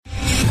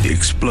The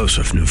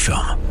explosive new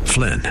film,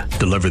 Flynn,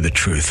 deliver the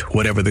truth,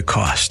 whatever the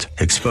cost,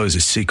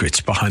 exposes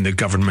secrets behind the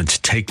government's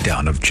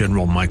takedown of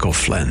General Michael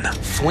Flynn.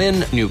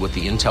 Flynn knew what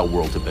the intel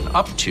world had been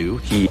up to.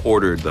 He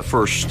ordered the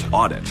first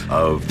audit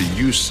of the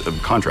use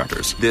of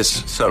contractors.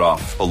 This set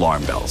off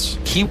alarm bells.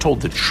 He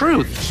told the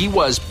truth. He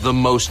was the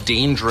most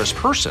dangerous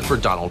person for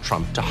Donald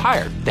Trump to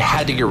hire. They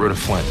had to get rid of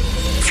Flynn.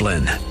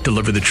 Flynn,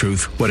 deliver the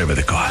truth, whatever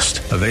the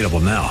cost. Available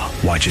now.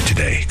 Watch it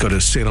today. Go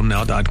to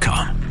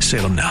salemnow.com.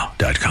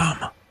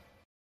 salemnow.com.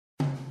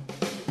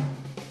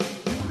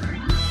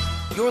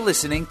 You're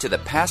listening to the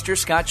Pastor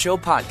Scott Show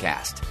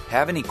podcast.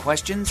 Have any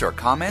questions or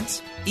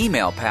comments?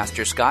 Email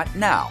Pastor Scott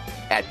now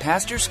at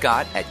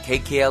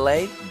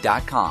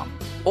pastorscott@kkla.com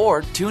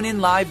or tune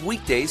in live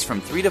weekdays from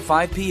 3 to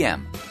 5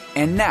 p.m.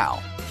 And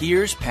now,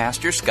 here's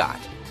Pastor Scott.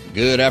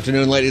 Good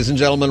afternoon, ladies and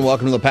gentlemen.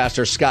 Welcome to the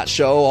Pastor Scott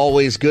Show.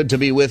 Always good to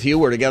be with you.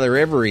 We're together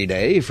every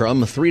day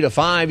from 3 to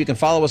 5. You can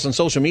follow us on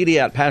social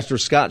media at Pastor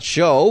Scott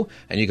Show,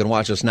 and you can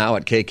watch us now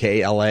at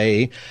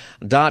kkla.com.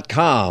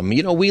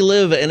 You know, we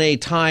live in a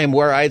time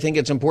where I think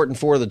it's important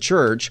for the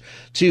church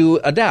to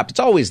adapt. It's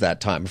always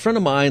that time. A friend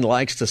of mine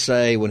likes to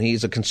say when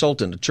he's a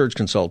consultant, a church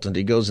consultant,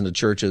 he goes into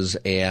churches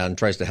and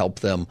tries to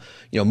help them,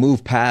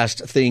 move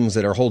past things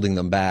that are holding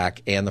them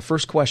back. And the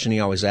first question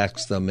he always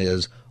asks them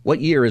is,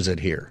 what year is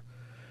it here?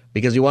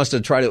 Because he wants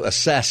to try to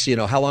assess,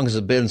 how long has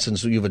it been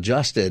since you've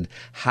adjusted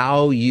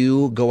how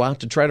you go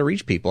out to try to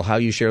reach people, how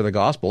you share the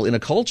gospel in a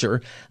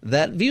culture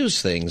that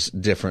views things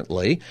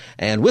differently.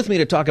 And with me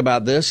to talk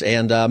about this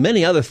and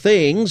many other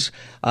things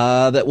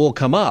that will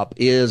come up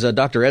is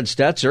Dr. Ed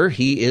Stetzer.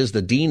 He is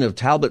the Dean of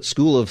Talbot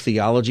School of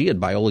Theology at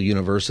Biola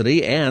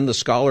University and the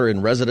scholar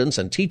in residence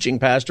and teaching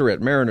pastor at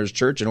Mariners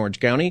Church in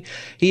Orange County.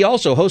 He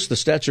also hosts the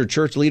Stetzer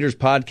Church Leaders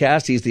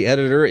Podcast. He's the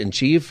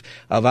editor-in-chief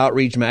of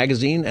Outreach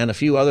Magazine and a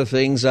few other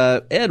things.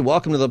 Ed,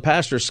 welcome to the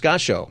Pastor Scott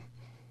Show.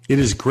 It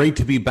is great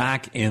to be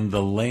back in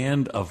the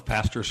land of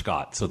Pastor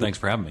Scott, so thanks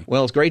for having me.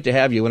 Well, it's great to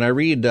have you. When I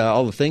read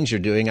all the things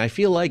you're doing, I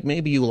feel like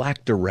maybe you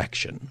lack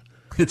direction.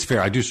 It's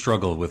fair. I do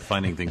struggle with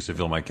finding things to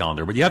fill my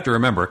calendar, but you have to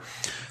remember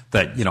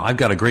that, I've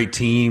got a great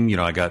team.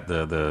 I got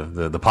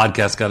the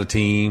podcast got a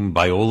team.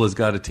 Biola's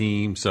got a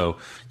team. So,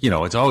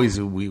 it's always,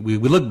 we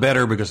look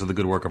better because of the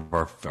good work of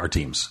our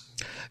teams.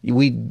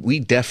 We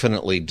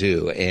definitely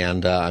do,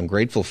 and I'm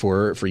grateful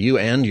for you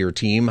and your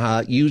team.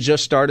 You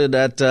just started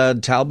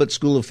at Talbot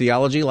School of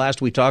Theology.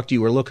 Last we talked,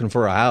 you were looking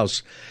for a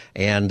house,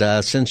 and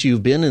since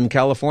you've been in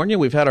California,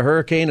 we've had a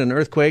hurricane, an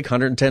earthquake,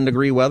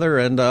 110-degree weather,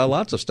 and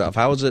lots of stuff.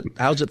 How's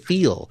it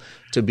feel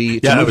to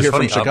move here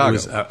from Chicago?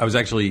 I was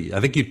actually, I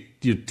think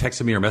you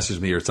texted me or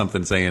messaged me or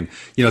something saying,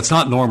 it's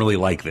not normally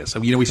like this.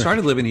 We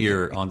started living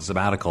here on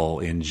sabbatical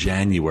in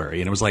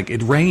January, and it was like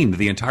it rained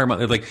the entire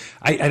month. Like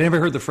I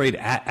never heard the phrase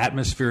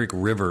atmospheric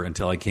river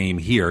until I came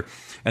here.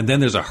 And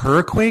then there's a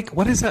hurricane.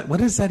 What is that? What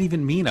does that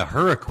even mean, a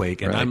hurricane?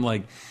 And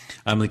right.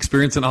 I'm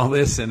experiencing all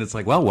this, and it's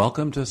like, well,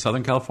 welcome to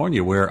Southern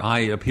California, where I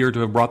appear to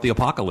have brought the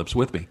apocalypse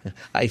with me.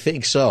 I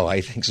think so.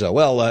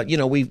 Well,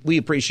 we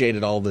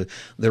appreciated all the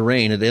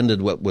rain. It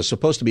ended what was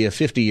supposed to be a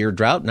 50-year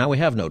drought. Now we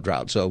have no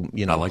drought. So,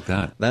 I like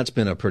that. That's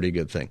been a pretty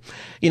good thing.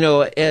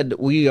 Ed,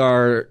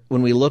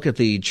 when we look at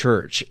the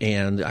church,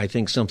 and I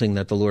think something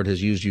that the Lord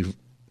has used you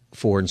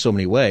for in so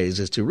many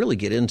ways is to really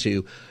get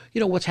into,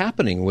 what's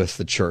happening with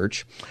the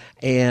church.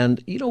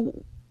 And,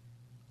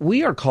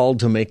 we are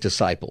called to make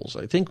disciples.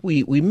 I think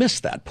we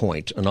miss that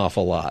point an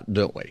awful lot,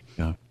 don't we?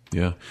 Yeah.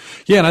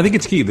 And I think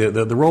it's key.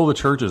 The role of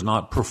the church is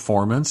not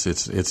performance.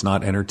 It's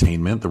not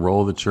entertainment. The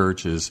role of the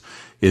church is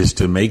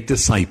to make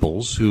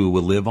disciples who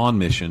will live on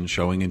mission,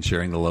 showing and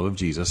sharing the love of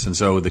Jesus. And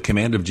so the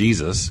command of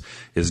Jesus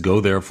is go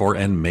therefore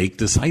and make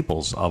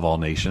disciples of all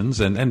nations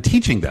and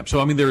teaching them.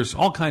 So, there's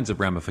all kinds of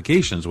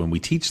ramifications when we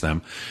teach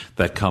them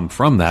that come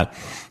from that.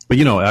 But,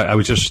 I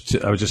was just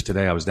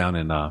today, I was down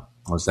in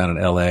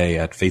L.A.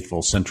 at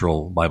Faithful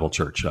Central Bible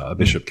Church.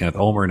 Bishop Kenneth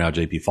Ulmer, now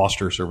J.P.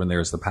 Foster, serving there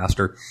as the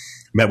pastor,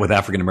 met with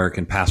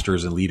African-American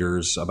pastors and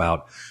leaders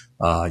about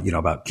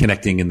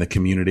connecting in the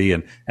community.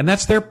 And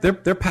that's their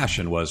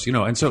passion was,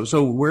 and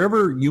so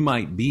wherever you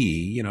might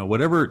be,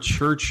 whatever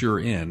church you're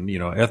in,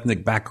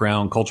 ethnic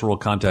background, cultural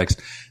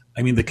context,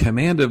 the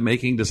command of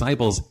making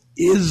disciples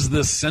is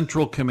the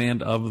central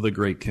command of the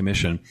Great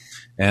Commission.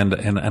 And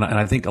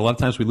I think a lot of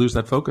times we lose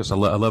that focus. I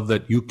love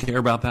that you care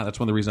about that. That's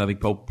one of the reasons I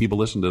think people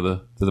listen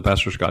to the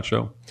Pastor Scott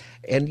Show.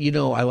 And,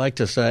 I like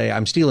to say,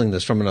 I'm stealing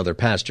this from another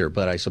pastor,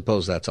 but I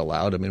suppose that's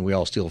allowed. We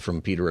all steal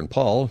from Peter and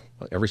Paul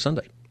every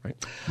Sunday, right?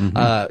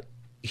 Mm-hmm.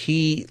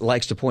 He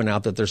likes to point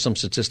out that there's some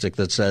statistic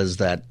that says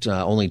that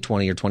only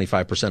 20 or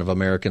 25% of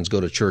Americans go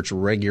to church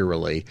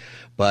regularly.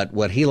 But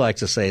what he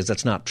likes to say is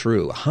that's not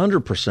true.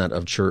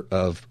 100%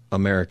 of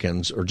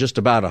Americans, or just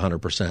about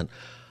 100%,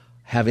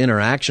 have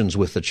interactions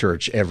with the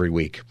church every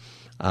week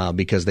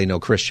because they know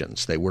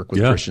Christians. They work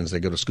with Christians.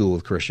 They go to school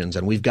with Christians.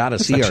 And we've got to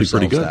see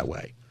ourselves that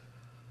way.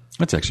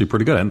 That's actually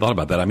pretty good. I hadn't thought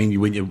about that. I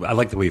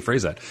like the way you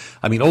phrase that.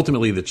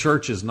 Ultimately, the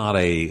church is not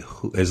a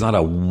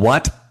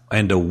what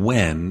and a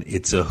when,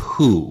 it's a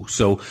who.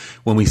 So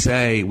when we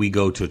say we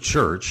go to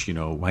church,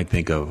 might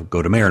think of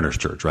go to Mariners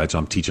Church, right? So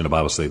I'm teaching a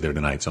Bible study there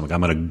tonight. So I'm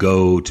going to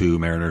go to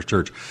Mariners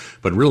Church.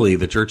 But really,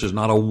 the church is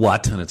not a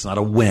what, and it's not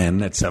a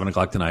when at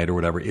 7:00 tonight or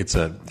whatever. It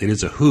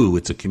is a who.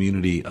 It's a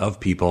community of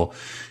people.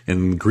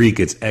 In Greek,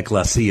 it's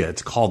ekklesia.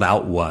 It's called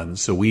out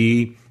ones. So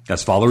we,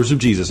 as followers of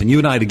Jesus, and you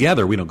and I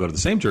together, we don't go to the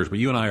same church, but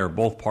you and I are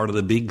both part of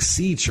the big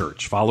C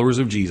church, followers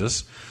of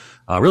Jesus.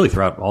 Really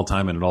throughout all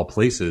time and in all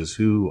places,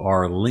 who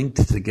are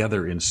linked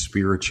together in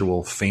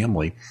spiritual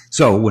family.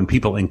 So when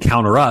people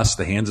encounter us,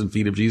 the hands and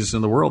feet of Jesus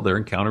in the world, they're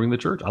encountering the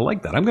church. I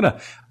like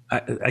that.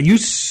 You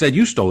said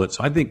you stole it,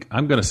 so I think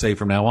I'm going to say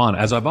from now on,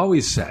 as I've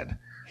always said,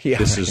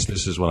 this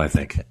is what I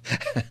think.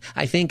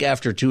 I think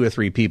after 2 or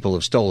 3 people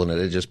have stolen it,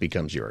 it just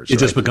becomes yours. It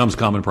just becomes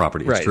common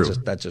property. It's true.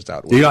 That's just how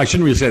it works. I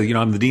shouldn't really say that.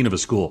 I'm the dean of a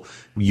school.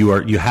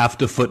 You have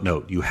to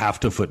footnote. You have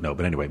to footnote.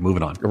 But anyway,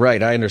 moving on.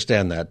 Right. I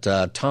understand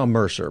that. Tom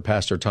Mercer,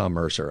 Pastor Tom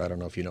Mercer. I don't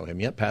know if you know him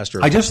yet.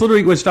 Pastor. I just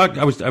literally was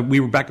talking. We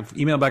were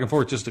emailing back and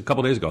forth just a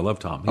couple days ago. I love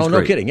Tom. He's great.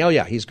 No kidding. Oh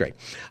yeah, he's great.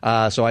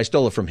 So I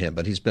stole it from him,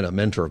 but he's been a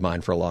mentor of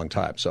mine for a long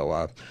time.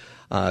 So,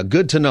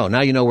 good to know.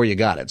 Now you know where you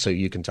got it, so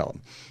you can tell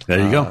him. There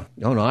you go.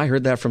 No, I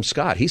heard that from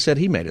Scott. He said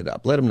he made it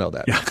up. Let him know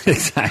that. Yeah,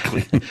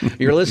 exactly.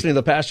 You're listening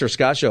to the Pastor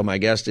Scott Show. My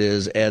guest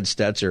is Ed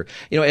Stetzer.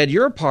 Ed,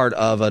 you're a part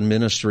of a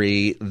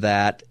ministry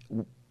that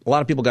a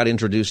lot of people got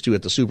introduced to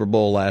at the Super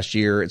Bowl last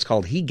year. It's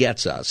called He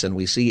Gets Us, and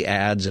we see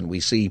ads and we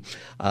see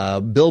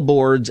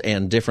billboards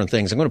and different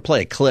things. I'm going to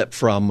play a clip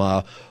from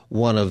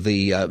one of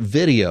the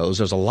videos.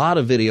 There's a lot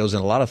of videos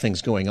and a lot of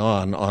things going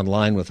on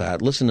online with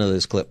that. Listen to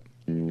this clip.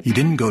 He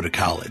didn't go to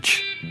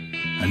college.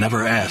 I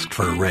never asked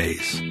for a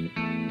raise.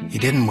 He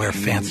didn't wear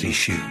fancy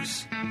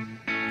shoes.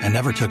 I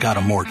never took out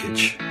a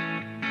mortgage.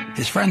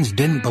 His friends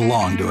didn't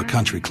belong to a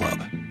country club.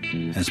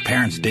 His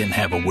parents didn't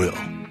have a will.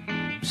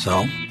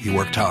 So he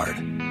worked hard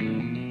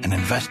and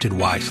invested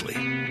wisely,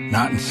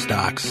 not in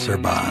stocks or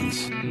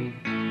bonds,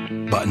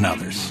 but in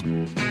others.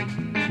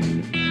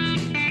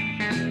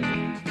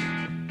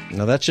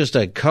 Now, that's just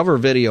a cover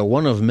video,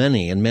 one of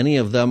many, and many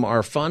of them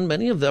are fun.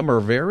 Many of them are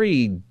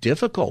very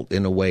difficult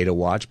in a way to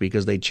watch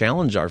because they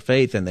challenge our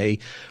faith and they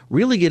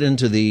really get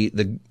into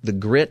the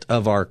grit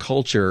of our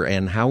culture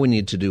and how we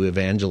need to do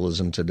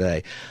evangelism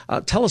today.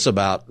 Tell us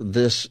about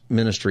this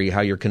ministry,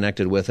 how you're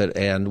connected with it,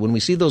 and when we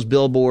see those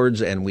billboards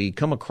and we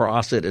come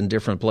across it in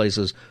different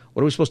places,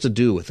 what are we supposed to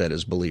do with it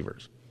as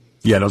believers?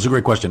 Yeah, that's a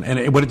great question.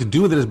 And what to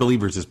do with it as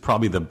believers is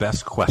probably the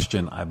best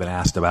question I've been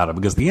asked about it,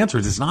 because the answer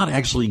is it's not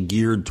actually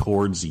geared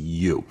towards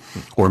you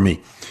or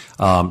me.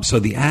 So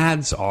the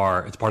ads it's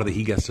part of the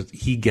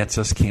He Gets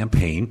Us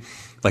campaign.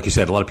 Like you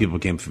said, a lot of people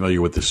became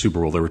familiar with the Super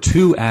Bowl. There were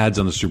 2 ads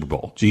on the Super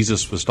Bowl.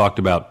 Jesus was talked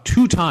about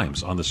 2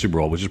 times on the Super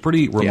Bowl, which is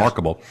pretty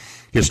remarkable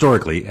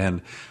historically.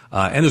 And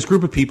this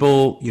group of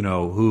people,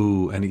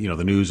 who,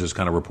 the news has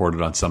kind of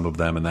reported on some of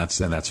them, and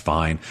that's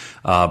fine.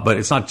 But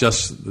it's not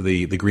just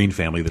the Green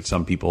family that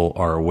some people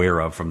are aware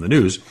of from the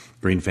news.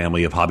 Green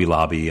family of Hobby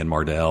Lobby and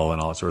Mardell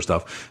and all that sort of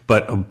stuff.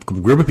 But a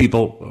group of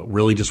people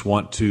really just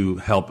want to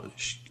help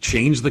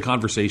change the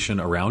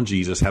conversation around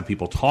Jesus, have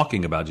people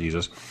talking about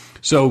Jesus.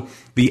 So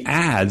the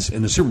ads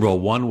in the Super Bowl,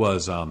 one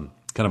was kind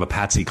of a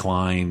Patsy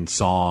Cline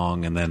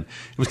song, and then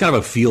it was kind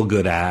of a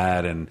feel-good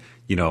ad and,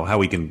 how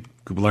we can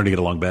learn to get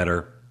along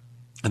better.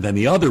 And then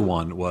the other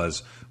one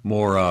was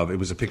more of, it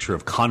was a picture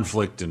of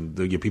conflict and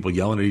people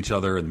yelling at each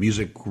other and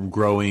music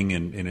growing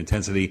in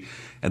intensity.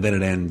 And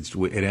then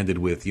it ended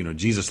with,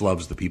 Jesus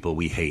loves the people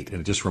we hate.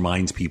 And it just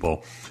reminds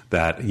people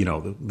that,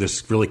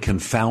 this really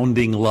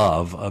confounding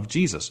love of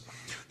Jesus.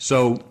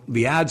 So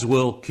the ads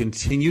will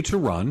continue to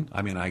run.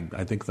 I mean, I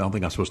don't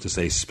think I'm supposed to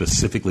say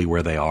specifically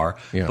where they are,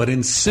 but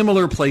in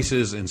similar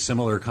places, in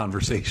similar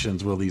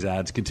conversations will these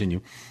ads continue.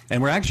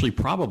 And we're actually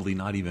probably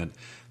not even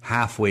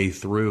halfway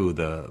through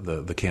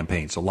the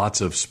campaign. So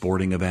lots of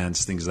sporting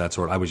events, things of that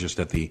sort. I was just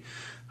at the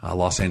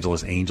Los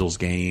Angeles Angels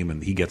game,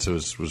 and He Gets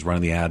Us was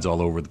running the ads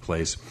all over the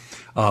place.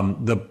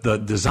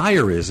 The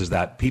desire is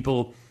that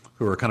people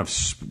who are kind of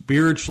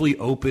spiritually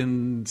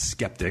open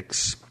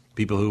skeptics,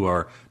 people who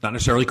are not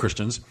necessarily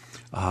Christians,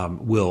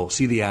 will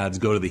see the ads,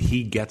 go to the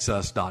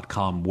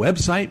HeGetsUs.com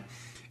website,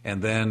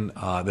 and then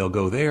they'll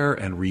go there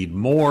and read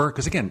more.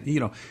 Because again,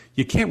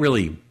 you can't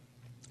really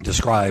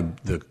describe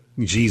the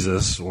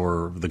Jesus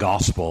or the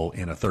gospel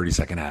in a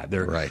 30-second ad.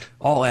 Right.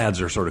 All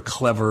ads are sort of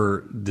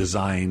clever ads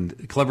designed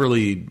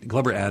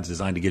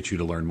to get you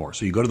to learn more.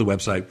 So you go to the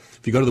website.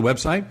 If you go to the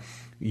website,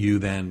 you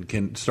then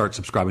can start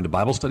subscribing to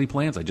Bible study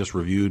plans. I just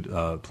reviewed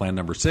plan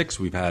number 6.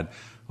 We've had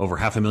over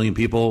 500,000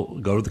 people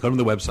go to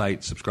the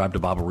website, subscribe to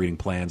Bible reading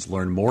plans,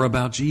 learn more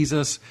about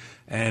Jesus.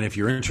 And if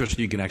you're interested,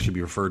 you can actually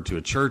be referred to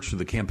a church. Through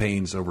the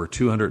campaigns, over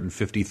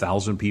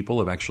 250,000 people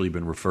have actually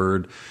been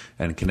referred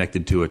and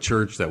connected to a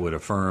church that would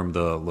affirm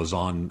the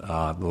Lausanne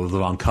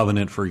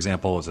Covenant, for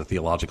example, as a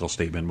theological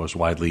statement, most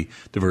widely,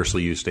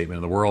 diversely used statement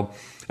in the world.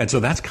 And so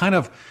that's kind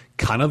of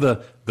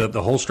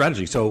the whole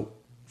strategy. So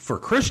for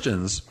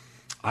Christians,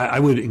 I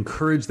would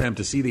encourage them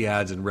to see the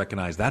ads and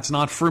recognize that's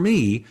not for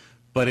me,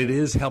 but it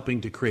is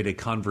helping to create a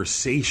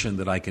conversation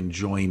that I can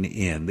join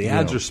in. The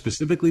ads are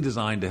specifically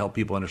designed to help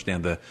people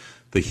understand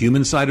the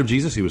human side of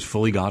Jesus. He was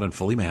fully God and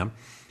fully man.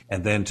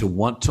 And then to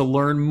want to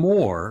learn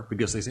more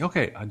because they say,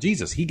 okay,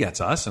 Jesus, he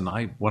gets us, and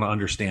I want to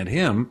understand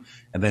him.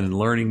 And then in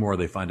learning more,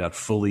 they find out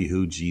fully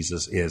who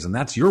Jesus is. And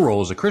that's your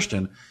role as a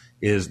Christian.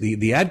 Is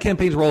the ad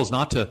campaign's role is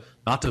not to,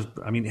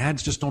 I mean,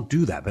 ads just don't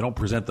do that. They don't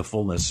present the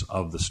fullness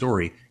of the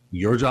story.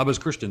 Your job as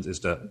Christians is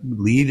to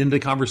lead into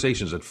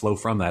conversations that flow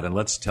from that, and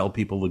let's tell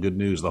people the good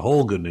news, the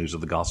whole good news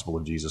of the gospel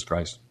of Jesus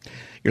Christ.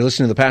 You're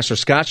listening to the Pastor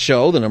Scott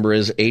Show. The number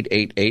is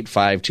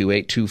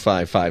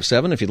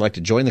 888-528-2557. If you'd like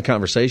to join the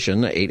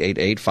conversation,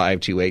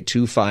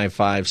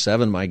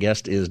 888-528-2557. My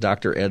guest is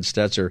Dr. Ed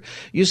Stetzer.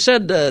 You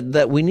said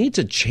that we need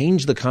to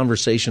change the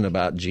conversation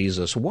about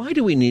Jesus. Why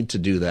do we need to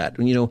do that?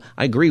 You know,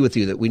 I agree with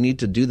you that we need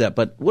to do that,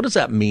 but what does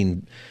that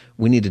mean?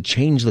 We need to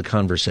change the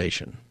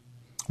conversation.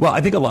 Well,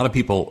 I think a lot of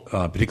people,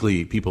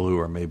 particularly people who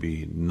are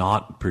maybe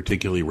not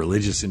particularly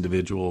religious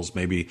individuals,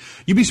 maybe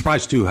you'd be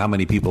surprised too how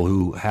many people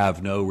who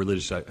have no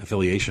religious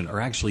affiliation are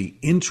actually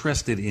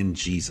interested in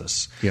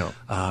Jesus. Yeah.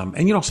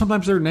 And you know,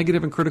 sometimes they're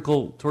negative and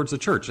critical towards the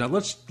church. Now,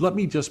 let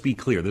me just be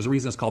clear. There's a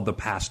reason it's called the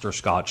Pastor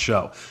Scott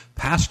Show.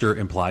 Pastor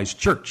implies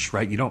church,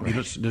 right?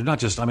 They're not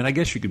just. I mean, I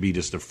guess you could be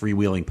just a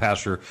freewheeling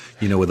pastor,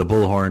 you know, with a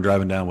bullhorn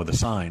driving down with a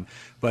sign.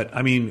 But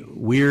I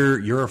mean,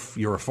 you're a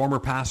former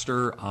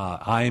pastor.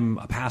 I'm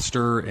a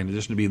pastor, in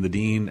addition to being the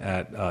dean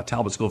at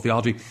Talbot School of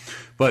Theology.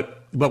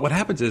 But what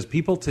happens is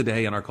people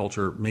today in our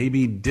culture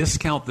maybe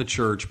discount the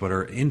church, but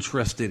are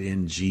interested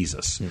in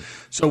Jesus.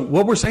 So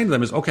what we're saying to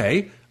them is,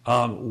 okay,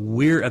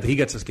 He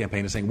Gets Us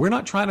campaign is saying we're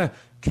not trying to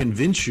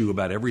convince you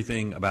about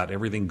everything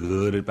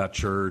good about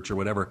church or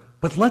whatever,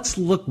 but let's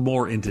look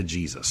more into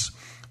Jesus.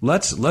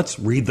 Let's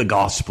read the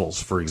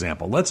Gospels, for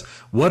example.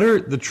 What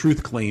are the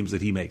truth claims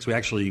that he makes?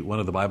 One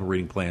of the Bible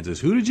reading plans is,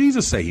 who did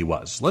Jesus say he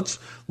was? Let's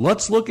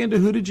look into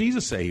who did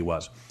Jesus say he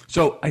was.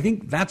 So I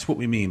think that's what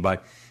we mean by,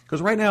 because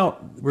right now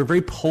we're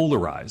very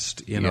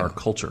polarized in our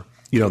culture.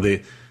 You know,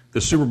 the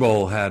Super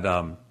Bowl had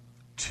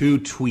two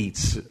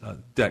tweets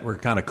that were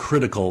kind of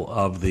critical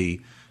of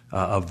the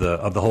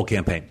whole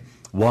campaign.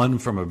 One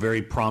from a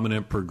very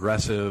prominent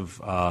progressive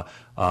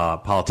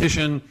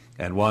politician,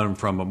 and one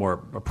from a more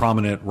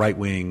prominent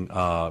right-wing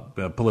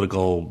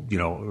political,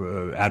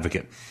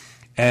 advocate.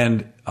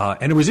 And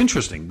it was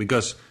interesting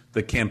because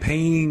the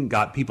campaign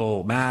got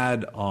people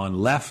mad on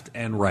left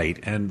and right.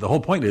 And the whole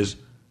point is,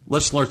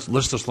 let's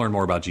just learn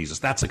more about Jesus.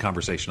 That's a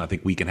conversation I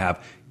think we can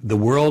have. The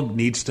world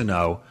needs to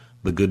know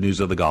the good news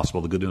of the gospel.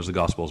 The good news of the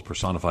gospel is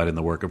personified in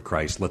the work of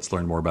Christ. Let's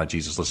learn more about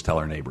Jesus. Let's tell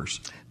our neighbors.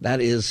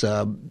 That is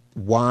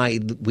why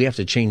we have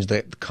to change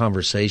the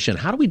conversation.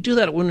 How do we do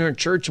that when we're in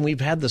church and we've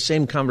had the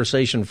same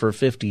conversation for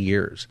 50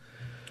 years?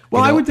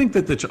 Well, I would think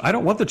that I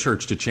don't want the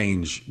church to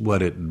change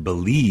what it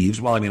believes.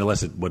 Well, I mean,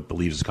 unless what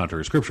believes is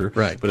contrary to Scripture.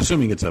 Right. But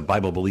assuming it's a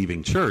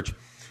Bible-believing church.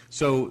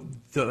 So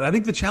I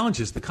think the challenge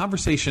is the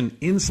conversation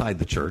inside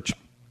the church.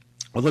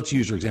 Well, let's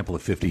use your example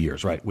of 50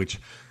 years, right, which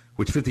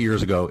 50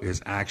 years ago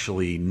is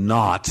actually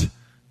not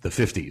the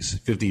 50s.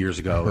 50 years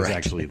ago is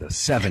actually the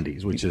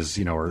 70s, which is,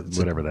 or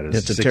whatever that is.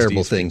 It's a 60s.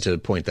 Terrible thing to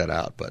point that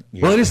out. But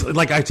well, it is.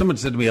 Like someone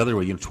said to me the other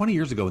way, 20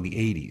 years ago in the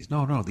 80s.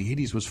 No, the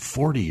 80s was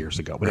 40 years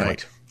ago. But anyway,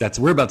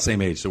 we're about the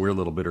same age, so we're a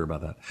little bitter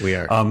about that. We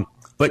are.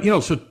 But,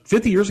 so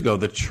 50 years ago,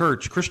 the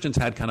church, Christians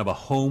had kind of a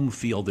home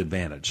field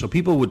advantage. So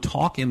people would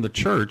talk in the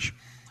church,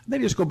 and they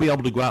just be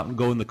able to go out and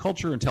go in the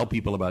culture and tell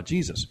people about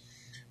Jesus.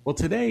 Well,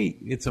 today,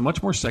 it's a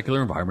much more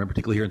secular environment,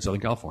 particularly here in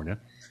Southern California.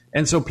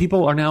 And so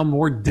people are now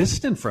more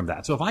distant from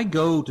that. So if I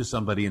go to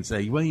somebody and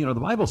say, well, the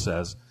Bible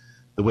says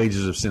the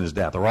wages of sin is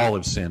death, or all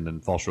have sinned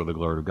and fall short of the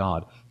glory of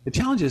God. The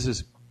challenge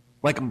is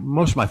like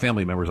most of my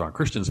family members aren't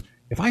Christians.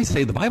 If I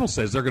say the Bible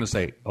says, they're going to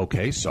say,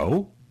 okay,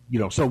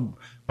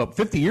 but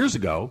 50 years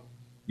ago,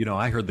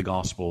 I heard the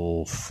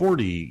gospel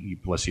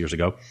 40 plus years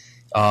ago.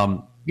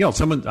 I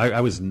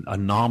was a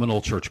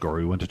nominal churchgoer.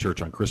 We went to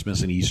church on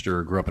Christmas and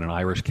Easter, grew up in an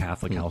Irish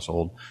Catholic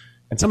household.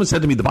 And someone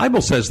said to me, the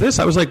Bible says this.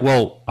 I was like,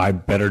 well, I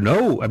better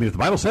know. I mean, if the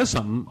Bible says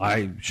something,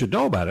 I should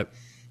know about it.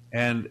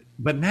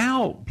 But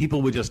now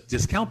people would just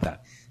discount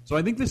that. So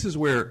I think this is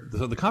where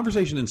the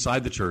conversation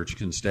inside the church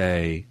can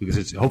stay,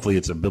 because hopefully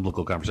it's a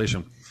biblical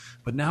conversation.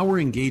 But now we're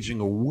engaging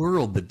a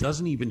world that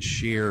doesn't even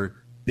share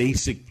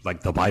basic,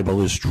 like the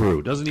Bible is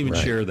true, doesn't even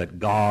share that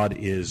God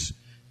is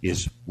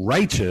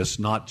righteous,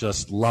 not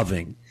just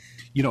loving.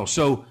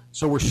 So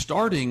we're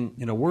starting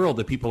in a world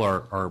that people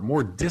are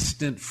more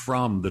distant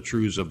from the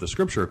truths of the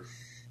Scripture.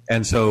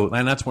 And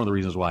that's one of the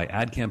reasons why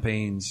ad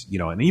campaigns,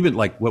 and even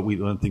like one of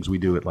the things we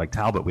do at like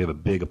Talbot, we have a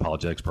big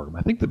apologetics program.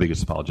 I think the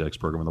biggest apologetics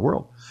program in the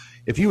world.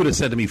 If you would have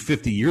said to me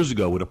 50 years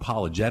ago, would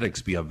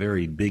apologetics be a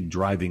very big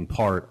driving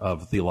part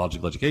of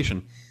theological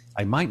education?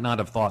 I might not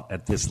have thought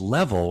at this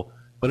level,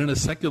 but in a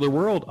secular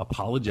world,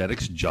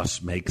 apologetics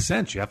just makes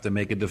sense. You have to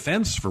make a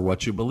defense for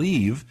what you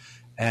believe.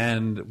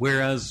 And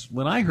whereas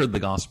when I heard the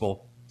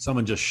gospel,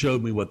 someone just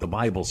showed me what the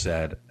Bible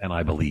said, and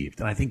I believed.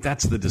 And I think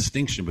that's the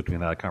distinction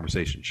between how that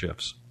conversation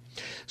shifts.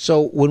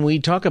 So when we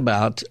talk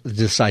about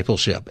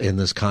discipleship in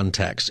this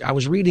context, I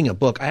was reading a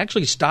book. I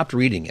actually stopped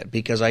reading it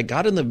because I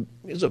got it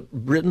was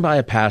written by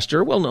a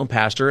pastor, well-known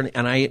pastor,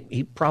 and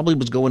he probably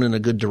was going in a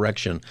good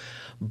direction.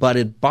 But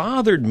it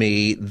bothered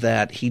me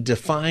that he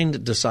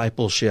defined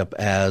discipleship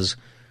as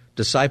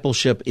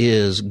discipleship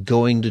is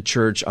going to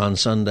church on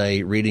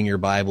Sunday, reading your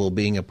Bible,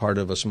 being a part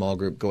of a small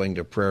group, going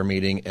to prayer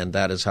meeting, and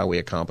that is how we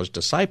accomplish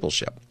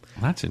discipleship.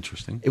 That's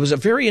interesting. It was a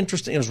very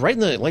interesting. It was right in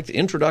the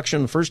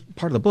introduction, the first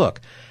part of the book.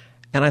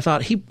 And I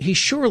thought he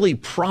surely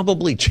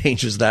probably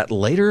changes that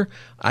later.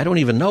 I don't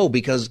even know,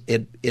 because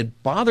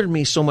it bothered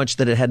me so much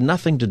that it had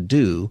nothing to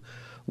do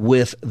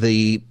with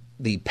the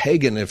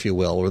pagan, if you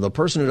will, or the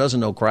person who doesn't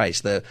know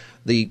Christ,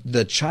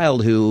 the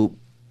child who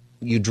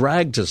you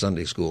drag to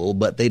Sunday school,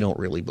 but they don't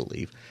really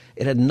believe.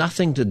 It had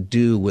nothing to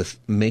do with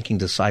making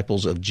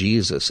disciples of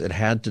Jesus. It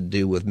had to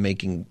do with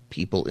making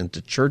people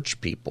into church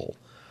people.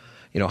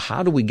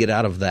 How do we get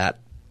out of that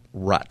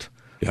rut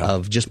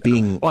of just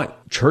being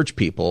church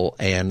people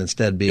and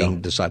instead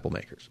being disciple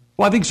makers?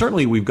 Well, I think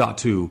certainly we've got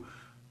to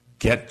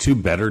get to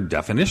better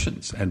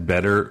definitions and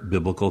better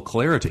biblical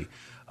clarity.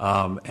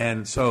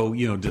 And so,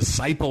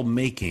 disciple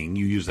making,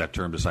 you used that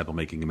term disciple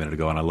making a minute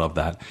ago, and I love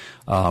that,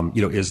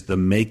 is the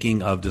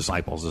making of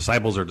disciples.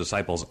 Disciples are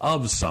disciples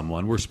of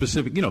someone. We're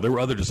specific, there were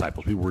other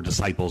disciples. People were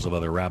disciples of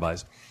other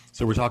rabbis.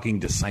 So we're talking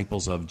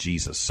disciples of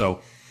Jesus.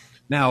 So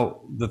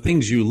now the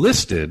things you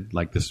listed,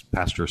 like this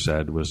pastor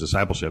said, was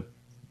discipleship.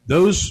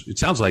 Those, it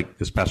sounds like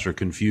this pastor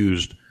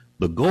confused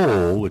the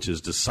goal, which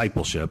is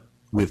discipleship,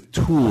 with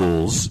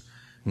tools.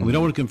 And we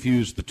don't want to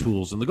confuse the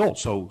tools and the goal.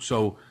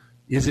 So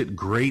is it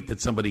great that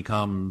somebody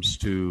comes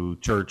to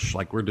church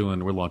like we're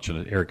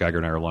launching, Eric Geiger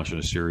and I are launching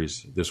a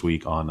series this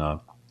week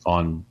on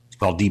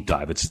called Deep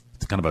Dive. It's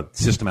kind of a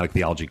systematic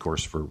theology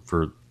course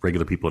for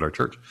regular people at our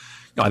church.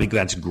 I think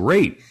that's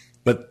great,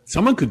 but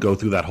someone could go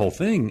through that whole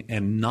thing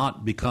and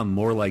not become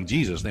more like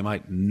Jesus. They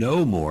might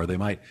know more. They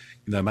might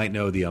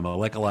know the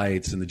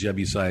Amalekelites and the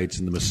Jebusites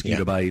and the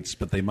mosquito bites,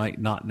 but they might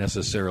not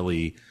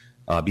necessarily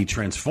be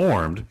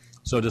transformed.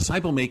 So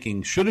disciple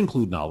making should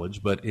include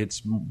knowledge, but it's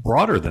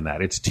broader than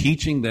that. It's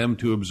teaching them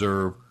to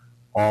observe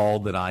all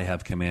that I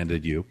have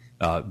commanded you.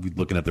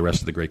 Looking at the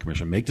rest of the Great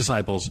Commission, make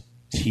disciples,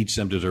 teach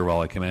them to observe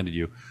all I commanded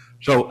you.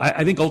 So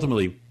I think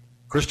ultimately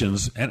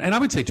Christians, and I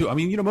would say too,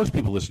 most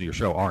people listening to your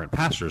show aren't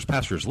pastors.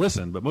 Pastors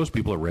listen, but most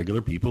people are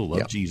regular people who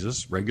love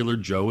Jesus, regular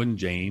Joe and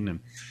Jane.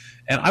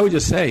 And I would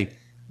just say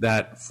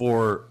that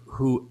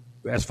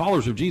as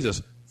followers of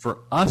Jesus, for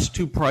us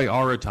to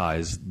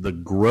prioritize the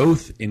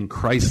growth in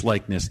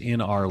Christ-likeness in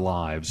our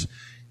lives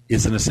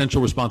is an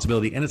essential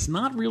responsibility. And it's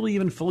not really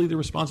even fully the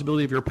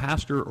responsibility of your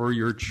pastor or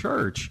your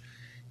church.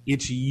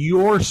 It's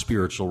your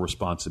spiritual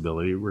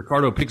responsibility.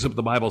 Ricardo picks up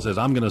the Bible and says,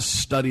 I'm going to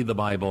study the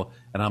Bible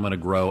and I'm going to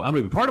grow. I'm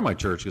going to be part of my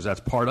church because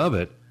that's part of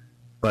it.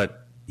 But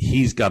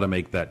he's got to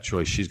make that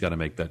choice. She's got to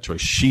make that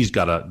choice. She's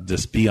got to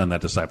just be on that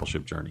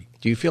discipleship journey.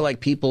 Do you feel like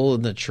people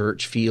in the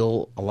church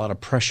feel a lot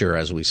of pressure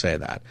as we say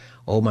that?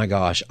 Oh my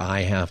gosh,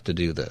 I have to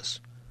do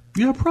this.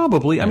 Yeah,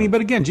 probably. Yeah.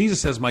 But again,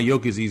 Jesus says, my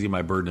yoke is easy,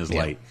 my burden is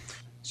light.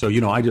 So,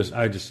 I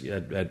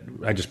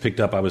just picked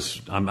up,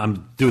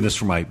 I'm doing this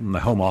from my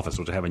home office,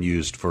 which I haven't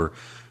used for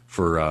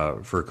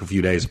a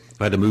few days.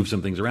 I had to move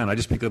some things around. I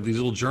just picked up these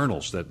little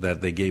journals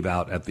that they gave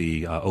out at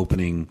the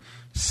opening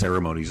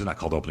ceremonies. They're not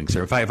called opening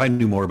ceremonies. If I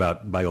knew more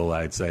about Biola,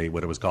 I'd say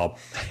what it was called.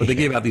 But they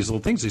gave out these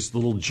little things, these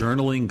little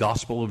journaling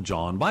Gospel of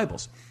John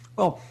Bibles.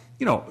 Well,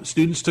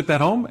 students took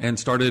that home and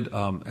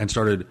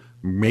started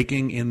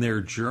making in their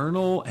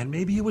journal, and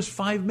maybe it was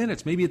 5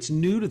 minutes. Maybe it's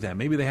new to them.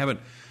 Maybe they haven't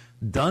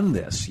done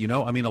this. A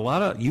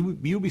lot of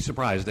you'll be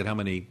surprised at how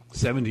many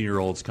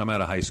 17-year-olds come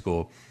out of high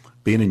school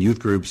being in youth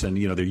groups, and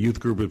their youth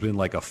group has been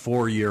like a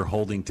 4-year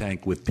holding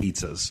tank with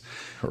pizzas,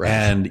 right.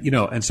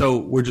 And so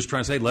we're just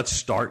trying to say, let's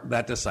start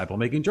that disciple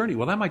making journey.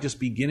 Well, that might just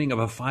be beginning of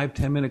a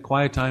 5-10 minute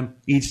quiet time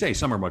each day.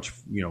 Some are much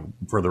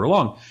further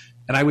along,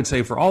 and I would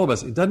say for all of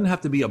us, it doesn't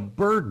have to be a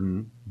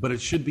burden, but it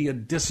should be a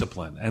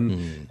discipline.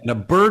 And a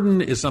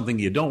burden is something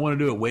you don't want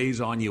to do; it weighs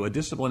on you. A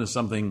discipline is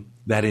something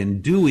that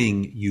in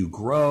doing you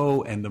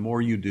grow, and the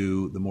more you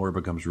do, the more it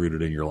becomes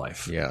rooted in your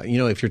life. Yeah,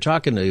 if you're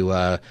talking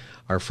to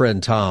our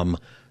friend Tom.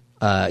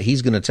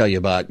 He's going to tell you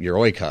about your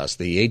oikos,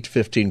 the 8 to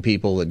 15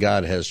 people that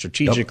God has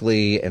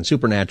strategically and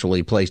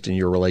supernaturally placed in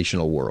your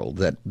relational world.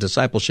 That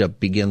discipleship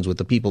begins with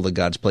the people that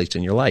God's placed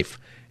in your life.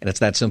 And it's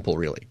that simple,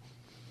 really.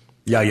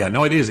 Yeah.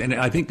 No, it is. And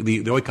I think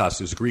the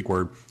oikos is a Greek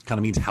word, kind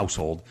of means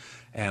household.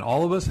 And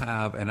all of us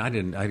have, and I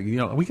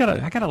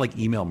gotta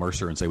email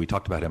Mercer and say we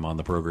talked about him on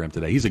the program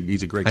today. He's a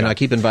great guy. I know, I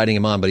keep inviting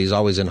him on, but he's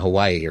always in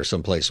Hawaii or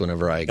someplace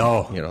whenever I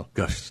go. Oh,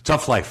 gosh,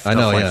 tough life. I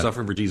know,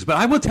 suffering for Jesus. But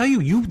I will tell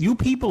you, you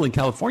people in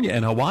California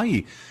and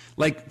Hawaii,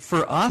 like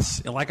for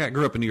us, like I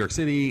grew up in New York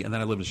City and then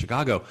I lived in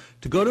Chicago.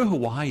 To go to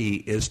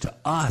Hawaii is to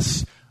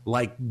us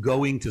like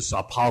going to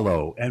Sao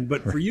Paulo,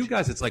 but for you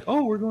guys, it's like,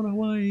 oh, we're going to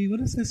Hawaii. What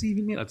does this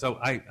even mean? So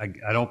I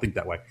don't think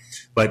that way.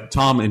 But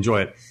Tom,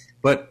 enjoy it.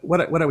 But what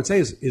I would say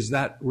is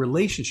that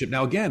relationship.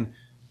 Now, again,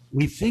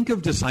 we think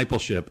of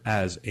discipleship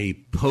as a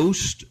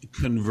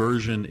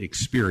post-conversion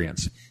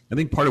experience. I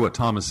think part of what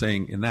Tom is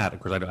saying in that, of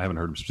course, I haven't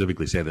heard him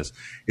specifically say this,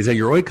 is that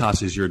your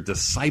oikos is your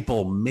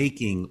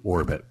disciple-making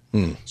orbit.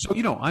 So,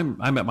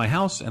 I'm at my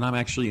house, and I'm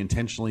actually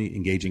intentionally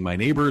engaging my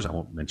neighbors. I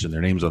won't mention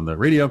their names on the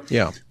radio.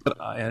 Yeah. But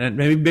and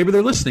maybe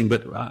they're listening,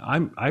 but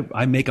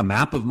I make a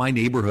map of my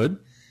neighborhood.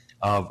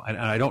 And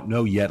I don't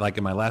know yet, like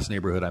in my last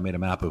neighborhood, I made a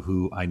map of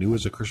who I knew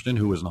was a Christian,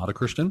 who was not a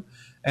Christian.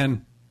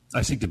 And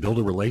I seek to build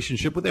a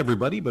relationship with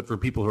everybody, but for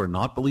people who are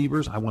not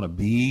believers, I want to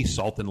be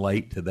salt and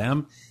light to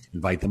them,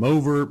 invite them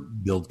over,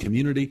 build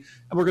community.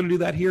 And we're going to do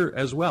that here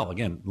as well.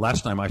 Again,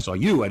 last time I saw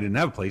you, I didn't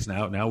have a place.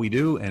 Now we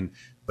do.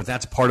 But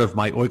that's part of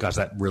my oikos,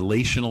 that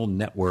relational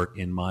network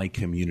in my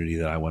community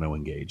that I want to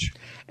engage.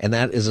 And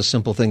that is a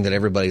simple thing that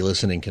everybody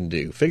listening can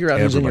do. Figure out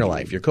who's in your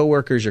life, your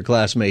coworkers, your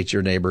classmates,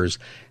 your neighbors,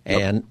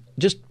 and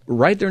just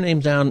write their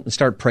names down and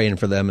start praying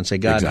for them and say,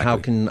 God, how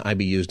can I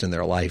be used in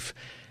their life?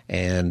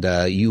 And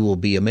you will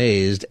be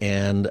amazed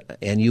and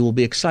you will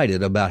be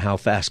excited about how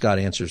fast God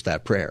answers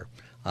that prayer.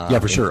 Yeah,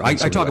 for sure. I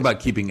talk about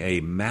keeping a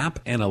map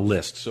and a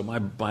list. So my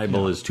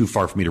Bible is too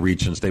far for me to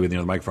reach and stay with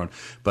the microphone.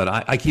 But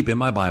I keep in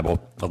my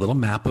Bible a little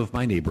map of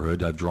my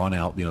neighborhood. I've drawn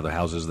out, the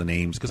houses, the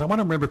names, because I want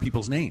to remember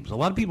people's names. A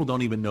lot of people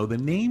don't even know the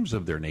names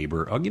of their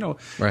neighbor,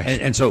 Right.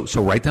 And so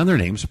write down their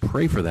names,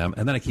 pray for them,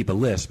 and then I keep a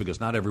list because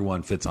not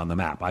everyone fits on the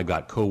map. I've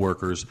got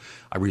coworkers.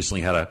 I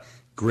recently had a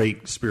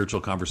great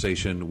spiritual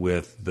conversation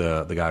with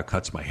the guy who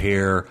cuts my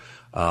hair.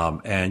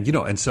 And I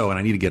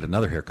need to get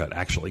another haircut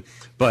actually.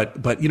 But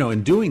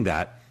in doing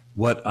that,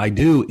 what I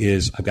do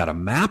is I've got a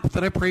map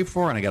that I pray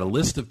for, and I got a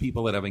list of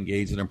people that I've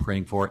engaged that I'm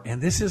praying for.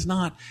 And this is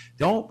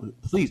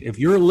please, if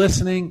you're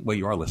listening, well,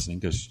 you are listening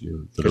because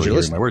you're literally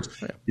hearing my words.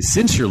 Yeah.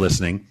 Since you're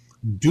listening,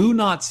 do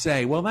not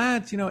say, well,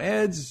 that's,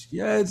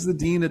 Ed's the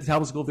dean at the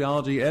Talbot School of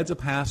Theology. Ed's a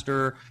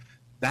pastor.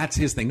 That's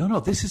his thing. No,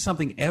 this is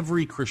something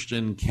every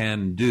Christian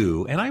can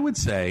do. And I would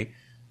say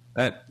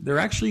that they're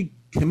actually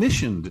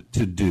commissioned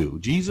to do.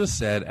 Jesus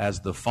said,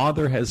 as the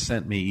Father has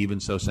sent me,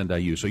 even so send I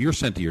you. So you're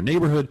sent to your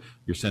neighborhood,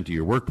 you're sent to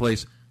your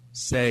workplace.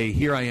 Say,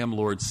 here I am,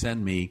 Lord,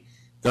 send me.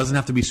 Doesn't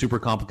have to be super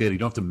complicated. You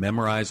don't have to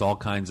memorize all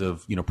kinds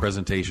of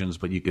presentations,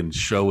 but you can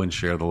show and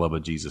share the love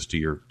of Jesus to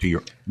your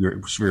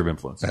sphere of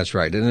influence. That's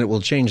right, and it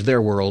will change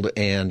their world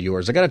and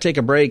yours. I got to take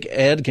a break.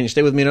 Ed, can you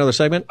stay with me another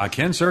segment? I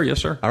can, sir. Yes,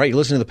 sir. All right, you're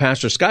listening to the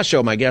Pastor Scott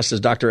Show. My guest is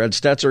Dr. Ed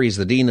Stetzer. He's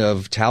the dean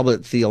of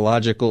Talbot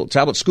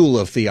School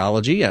of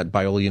Theology at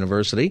Biola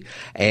University,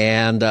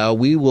 and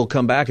we will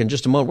come back in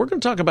just a moment. We're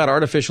going to talk about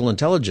artificial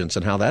intelligence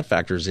and how that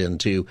factors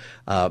into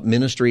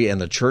ministry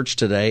and the church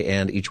today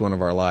and each one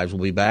of our lives.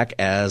 We'll be back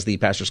as the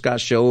Pastor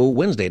Scott Show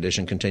Wednesday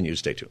edition continues.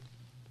 Stay tuned.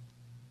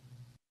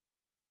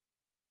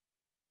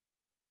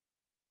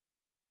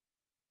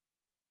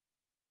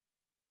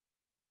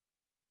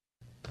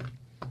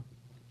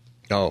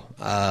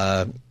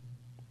 Are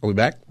we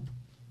back?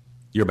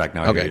 You're back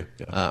now. Okay.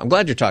 I'm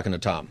glad you're talking to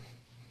Tom.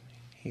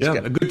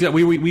 Good.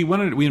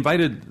 We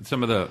invited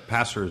some of the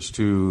pastors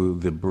to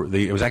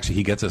it was actually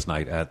He Gets Us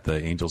night at the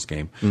Angels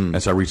game,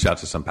 and so I reached out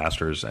to some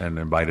pastors and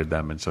invited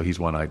them, and so he's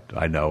one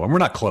I know, and we're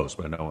not close,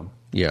 but I know him.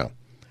 Yeah.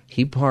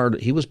 He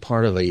was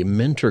part of a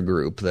mentor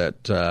group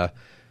that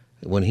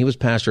when he was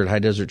pastor at High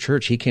Desert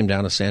Church, he came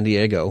down to San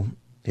Diego.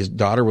 His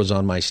daughter was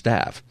on my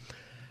staff,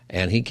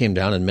 and he came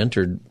down and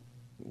mentored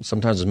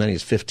sometimes as many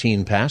as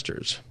 15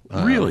 pastors.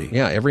 Really?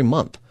 Yeah, every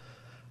month.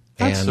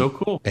 That's so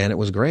cool. And it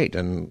was great.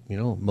 And,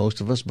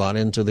 most of us bought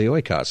into the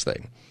oikos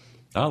thing.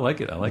 I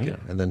like it. it.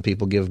 And then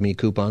people give me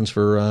coupons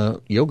for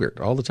yogurt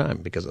all the time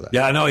because of that.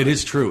 Yeah, no, it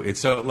is true. It's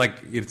so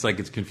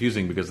it's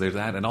confusing because there's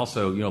that, and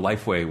also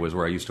Lifeway was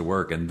where I used to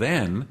work, and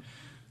then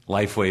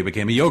Lifeway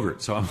became a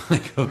yogurt. So I'm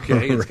like,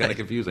 okay, it's kind of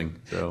confusing.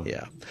 So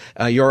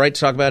yeah, you all right to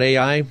talk about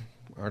AI,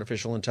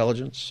 artificial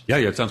intelligence? Yeah,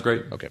 it sounds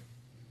great. Okay.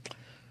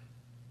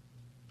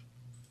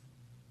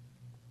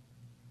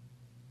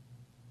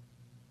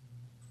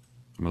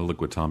 I'm gonna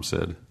look what Tom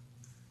said.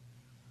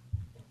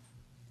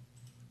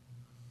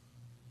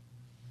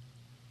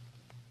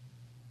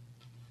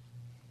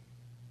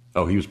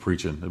 Oh, he was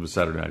preaching. It was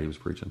Saturday night. He was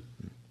preaching.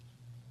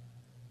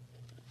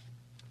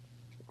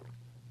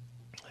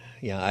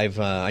 Yeah,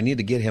 I need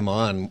to get him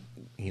on.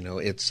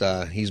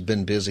 He's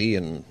been busy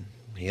and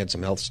he had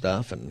some health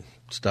stuff and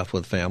stuff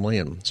with family,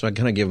 and so I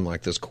kind of give him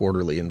like this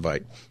quarterly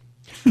invite.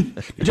 I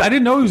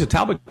didn't know he was a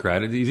Talbot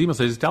grad. His email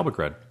says he's a Talbot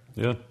grad.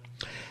 Yeah,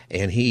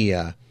 and he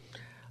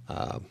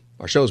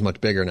our show's much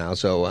bigger now,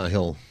 so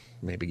he'll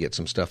maybe get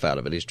some stuff out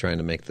of it. He's trying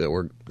to make the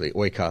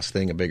oikos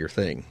thing a bigger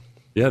thing.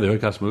 Yeah, the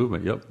oikos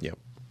movement. Yep.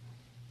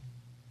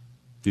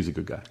 He's a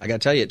good guy. I got to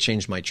tell you, it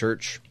changed my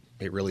church.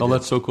 It really did. Oh,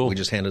 that's so cool. We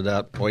just handed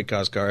out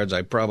oikos cards.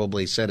 I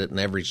probably said it in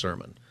every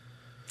sermon.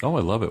 Oh, I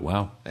love it.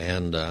 Wow.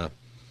 And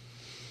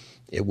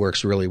it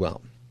works really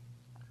well.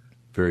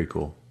 Very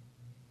cool.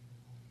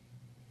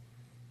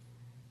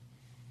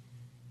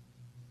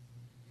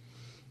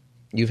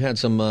 You've had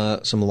some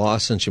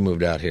loss since you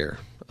moved out here.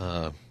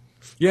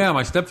 Yeah,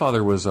 my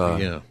stepfather was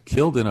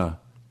killed in a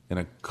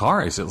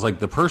car. It's like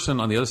the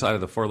person on the other side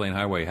of the 4-lane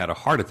highway had a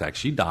heart attack.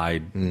 She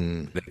died,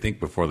 I think,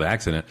 before the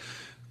accident.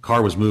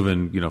 car was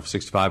moving,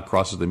 65,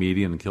 crosses the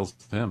median and kills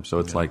him. So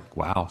it's like,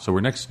 wow. So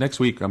we're next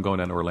week, I'm going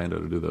down to Orlando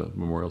to do the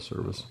memorial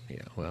service.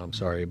 Yeah, well, I'm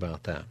sorry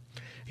about that.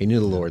 He knew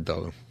the Lord,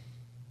 though.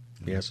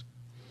 Yes?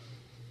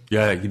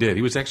 Yeah, he did.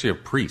 He was actually a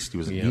priest. He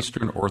was an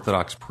Eastern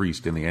Orthodox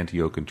priest in the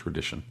Antiochian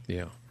tradition.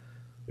 Yeah.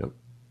 Yep.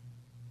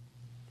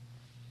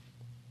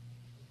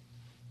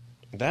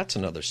 That's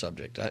another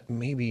subject.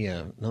 Maybe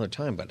another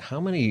time. But how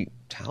many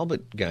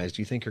Talbot guys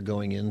do you think are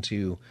going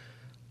into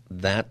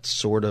that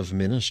sort of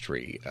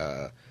ministry?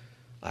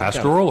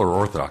 Pastoral or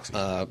Orthodoxy?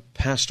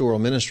 Pastoral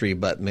ministry,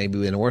 but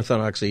maybe in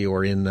Orthodoxy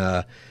or in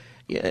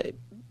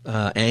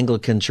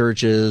Anglican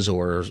churches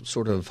or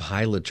sort of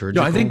high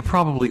liturgical. No, I think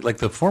probably like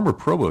the former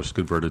provost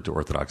converted to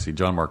Orthodoxy,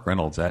 John Mark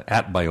Reynolds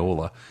at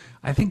Biola.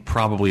 I think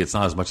probably it's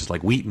not as much as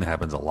like Wheaton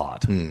happens a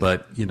lot,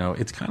 but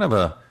it's kind of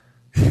a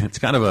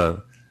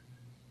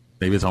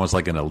maybe it's almost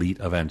like an elite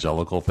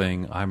evangelical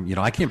thing.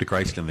 I came to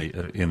Christ in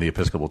the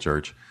Episcopal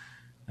Church,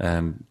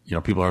 and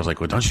people are always like,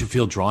 well, don't you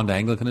feel drawn to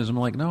Anglicanism?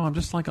 I'm like, no, I'm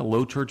just like a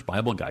low church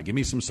Bible guy. Give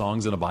me some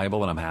songs in a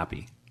Bible, and I'm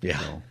happy.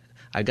 Yeah.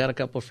 I got a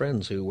couple of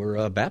friends who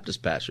were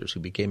Baptist pastors who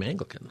became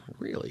Anglican.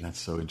 Really, that's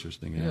so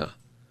interesting. Yeah.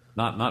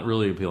 Not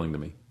really appealing to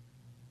me.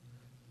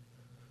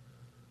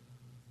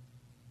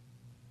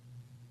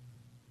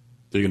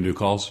 So you gonna do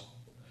calls?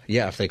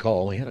 Yeah, if they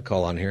call. We had a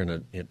call on here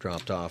and it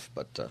dropped off,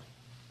 but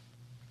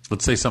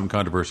let's say something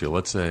controversial.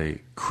 Let's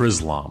say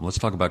Chrislam. Let's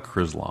talk about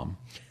Chrislam.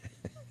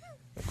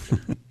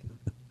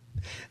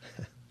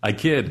 I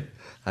kid.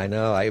 I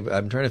know.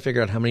 I'm trying to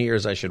figure out how many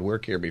years I should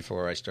work here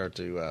before I start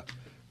to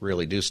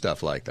really do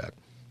stuff like that.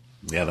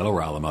 Yeah, that'll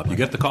rile them up. You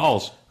get the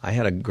calls. I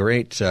had a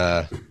great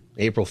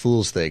April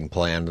Fool's thing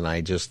planned, and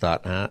I just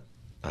thought, I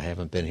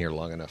haven't been here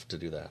long enough to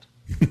do that.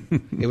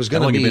 It was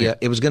going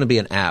to be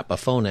an app, a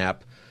phone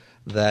app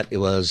that it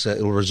will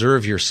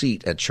reserve your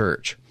seat at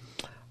church,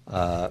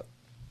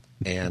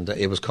 and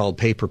it was called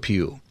Pay Per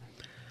Pew.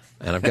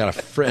 And I've got a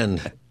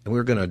friend, and we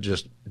were going to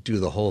just do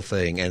the whole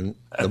thing, and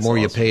the more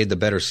you paid, the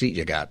better seat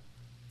you got.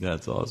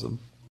 That's awesome.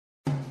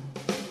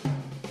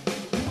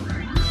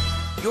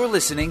 You're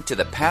listening to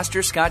the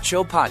Pastor Scott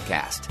Show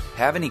podcast.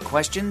 Have any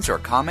questions or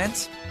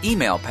comments?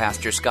 Email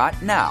Pastor Scott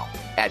now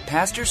at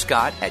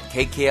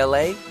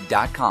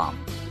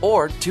pastorscott@kkla.com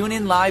or tune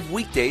in live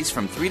weekdays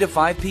from 3 to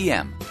 5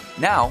 p.m.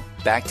 Now,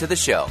 back to the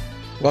show.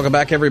 Welcome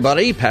back,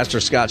 everybody. Pastor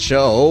Scott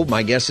Show.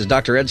 My guest is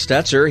Dr. Ed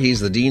Stetzer.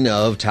 He's the Dean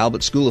of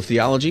Talbot School of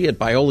Theology at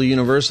Biola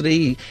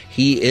University.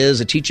 He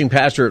is a teaching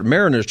pastor at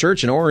Mariners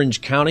Church in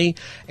Orange County,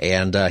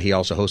 and he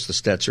also hosts the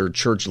Stetzer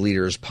Church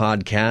Leaders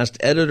podcast,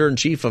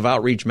 editor-in-chief of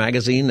Outreach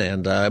Magazine.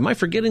 And am I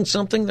forgetting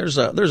something? There's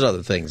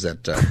other things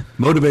that...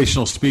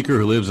 motivational speaker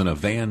who lives in a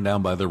van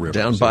down by the river.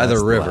 Down by the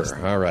river.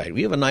 All right.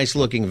 We have a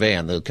nice-looking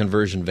van, the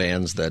conversion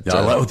vans that...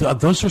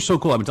 those are so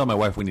cool. I've been telling my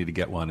wife we need to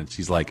get one, and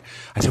she's like,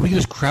 I said, we can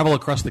just travel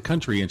across the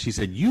country. And she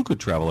said, you could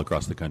travel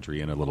across the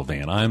country in a little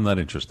van. I'm not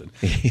interested.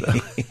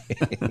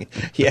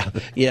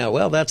 Yeah.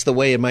 Well, that's the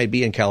way it might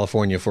be in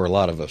California for a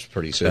lot of us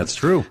pretty soon. That's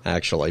true.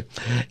 Actually.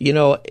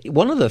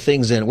 One of the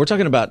things we're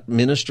talking about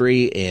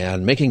ministry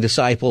and making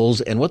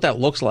disciples and what that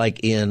looks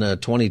like in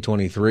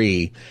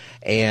 2023.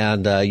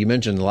 And you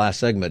mentioned in the last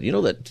segment,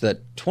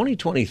 that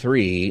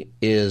 2023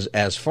 is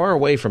as far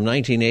away from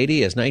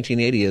 1980 as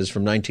 1980 is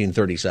from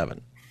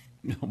 1937.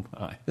 Oh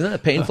my! Isn't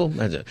that painful?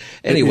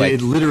 Anyway,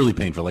 it's literally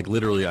painful. Like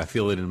literally, I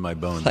feel it in my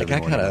bones. Like I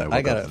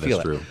gotta feel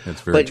it. True. It's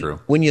very true.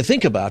 When you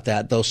think about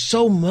that, though,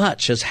 so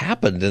much has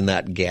happened in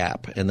that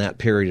gap, in that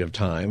period of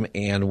time.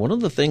 And one of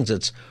the things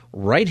that's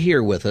right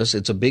here with us,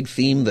 it's a big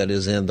theme that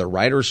is in the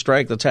writer's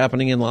strike that's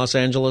happening in Los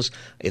Angeles.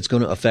 It's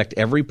going to affect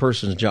every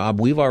person's job.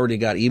 We've already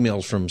got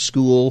emails from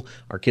school,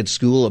 our kids'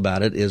 school,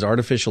 about it, is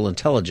artificial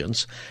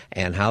intelligence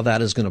and how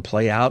that is going to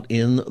play out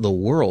in the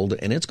world.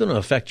 And it's going to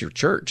affect your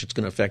church. It's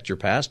going to affect your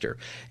pastor.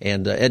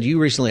 And Ed,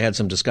 you recently had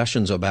some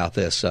discussions about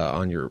this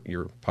on your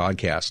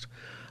podcast.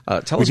 Tell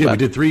us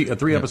about it. We did a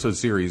three episode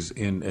series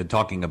in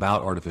talking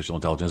about artificial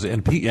intelligence.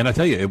 And I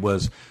tell you, it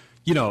was...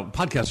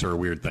 podcasts are a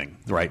weird thing,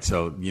 right?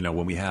 So,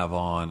 when we have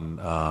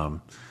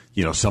on,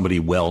 somebody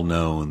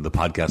well-known, the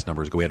podcast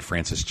numbers go. We had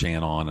Francis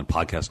Chan on, and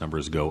podcast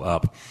numbers go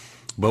up.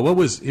 But what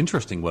was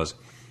interesting was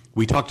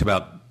we talked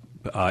about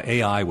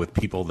AI with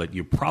people that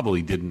you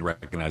probably didn't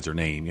recognize their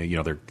name.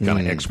 They're kind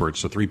of experts.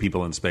 So 3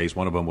 people in space.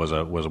 One of them was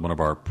one of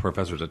our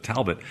professors at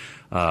Talbot.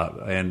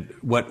 And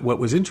what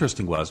was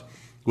interesting was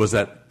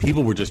that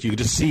people were you could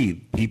just see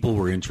people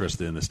were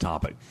interested in this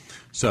topic.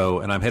 So,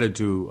 and I'm headed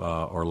to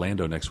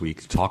Orlando next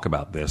week to talk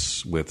about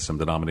this with some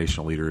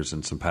denominational leaders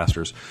and some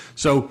pastors.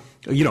 So,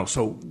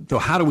 so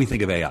how do we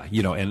think of AI?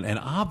 And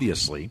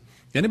obviously,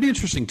 and it'd be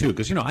interesting too,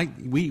 because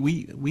we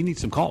need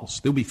some calls.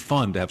 It would be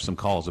fun to have some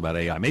calls about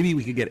AI. Maybe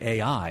we could get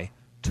AI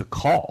to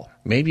call.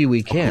 Maybe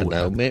we can.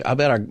 I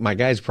bet my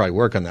guys probably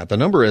work on that. The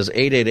number is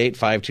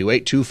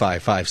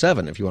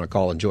 888-528-2557 if you want to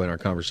call and join our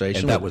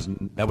conversation.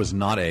 And that was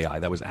not AI.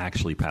 That was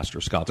actually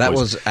Pastor Scott's voice. That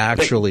was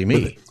actually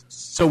me.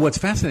 So what's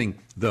fascinating,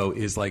 though,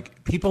 is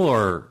like people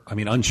are,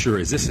 unsure,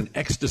 is this an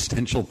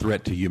existential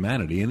threat to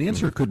humanity? And the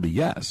answer could be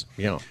yes.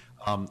 Yeah.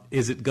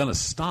 Is it going to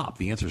stop?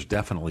 The answer is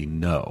definitely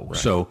no. Right.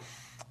 So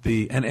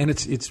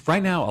It's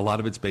right now, a lot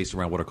of it's based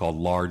around what are called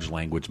large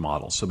language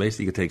models. So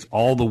basically it takes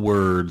all the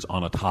words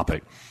on a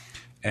topic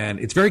and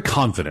it's very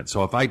confident.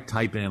 So if I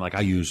type in, like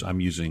I'm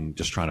using,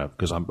 just trying to,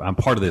 because I'm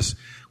part of this,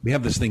 we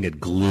have this thing at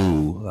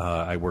Glue.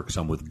 I work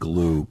some with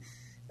Glue,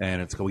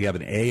 and we have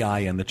an AI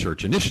in the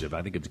Church initiative.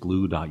 I think it's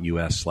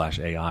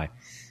glue.us/AI.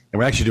 And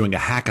we're actually doing a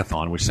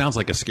hackathon, which sounds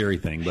like a scary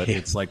thing, but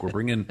it's like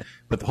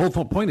but the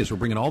whole point is we're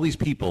bringing all these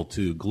people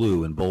to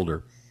Glue in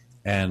Boulder.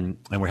 And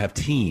we have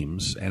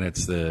teams, and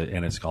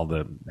it's called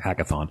the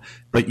hackathon.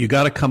 But you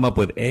got to come up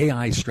with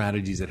AI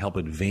strategies that help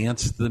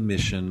advance the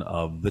mission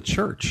of the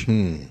church.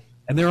 And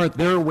there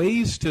are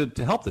ways to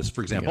help this.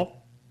 For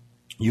example,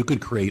 you could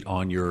create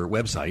on your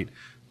website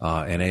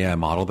an AI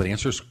model that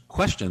answers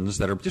questions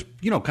that are just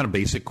kind of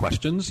basic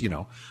questions.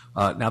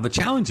 Now the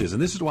challenge is,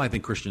 and this is why I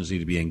think Christians need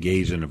to be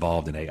engaged and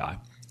involved in AI.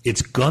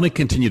 It's going to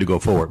continue to go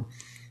forward.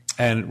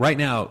 And right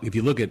now, if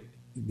you look at,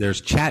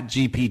 there's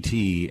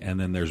ChatGPT and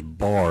then there's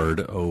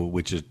Bard,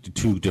 which is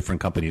two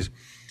different companies.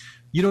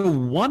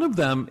 One of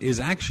them is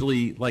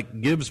actually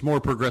gives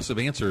more progressive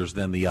answers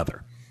than the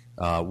other.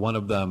 One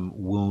of them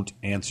won't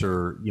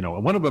answer,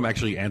 one of them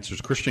actually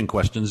answers Christian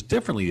questions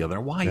differently than the other.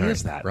 Why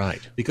is that?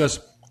 Right. Because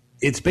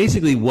it's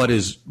basically what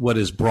is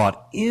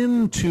brought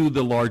into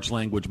the large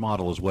language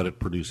model is what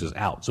it produces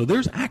out. So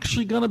there's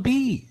actually going to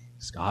be,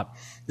 Scott,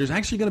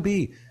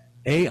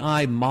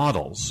 AI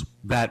models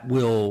that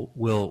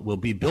will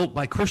be built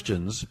by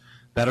Christians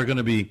that are going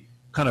to be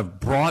kind of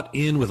brought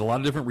in with a lot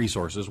of different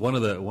resources. One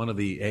of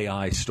the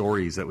AI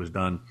stories that was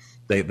done,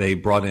 they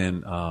brought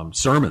in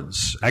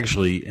sermons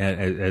actually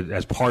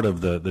as part of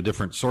the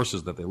different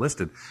sources that they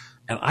listed.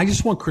 And I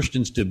just want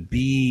Christians to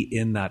be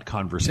in that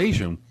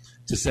conversation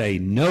to say,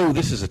 no,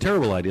 this is a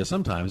terrible idea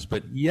sometimes,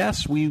 but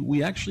yes,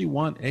 we actually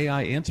want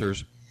AI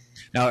answers.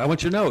 Now, I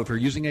want you to know, if you're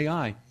using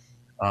AI,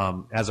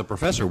 as a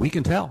professor, we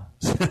can tell.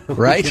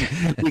 Right?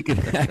 we can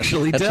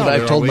actually That's tell.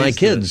 That's what I've told my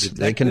kids.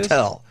 They can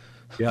tell.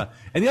 Yeah.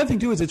 And the other thing,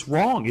 too, is it's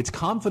wrong. It's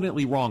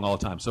confidently wrong all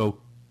the time. So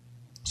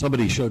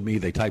somebody showed me,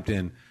 they typed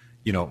in,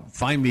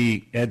 find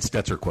me Ed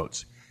Stetzer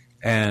quotes.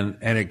 And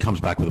it comes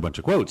back with a bunch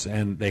of quotes.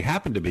 And they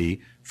happen to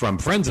be from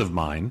friends of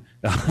mine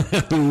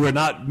who were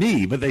not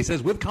me. But they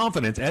says, with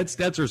confidence, Ed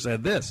Stetzer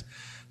said this.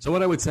 So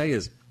what I would say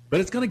is, but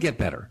it's going to get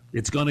better.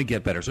 It's going to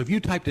get better. So if you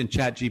typed in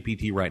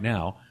ChatGPT right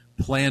now,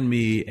 plan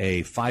me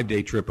a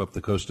 5-day trip up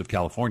the coast of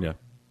California,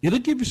 it'll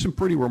give you some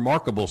pretty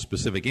remarkable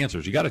specific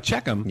answers. You got to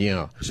check them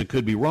because it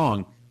could be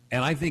wrong.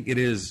 And I think it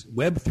is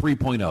Web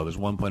 3.0. There's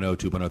 1.0,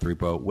 2.0,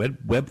 3.0.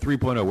 Web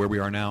 3.0, where we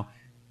are now,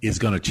 is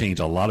going to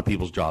change a lot of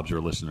people's jobs who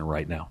are listening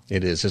right now.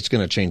 It is. It's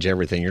going to change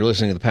everything. You're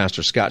listening to the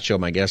Pastor Scott Show.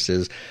 My guest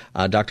is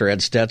Dr. Ed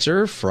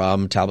Stetzer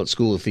from Talbot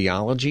School of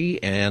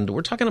Theology, and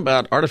we're talking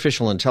about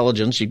artificial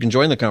intelligence. You can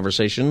join the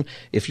conversation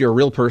if you're a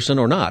real person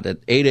or not at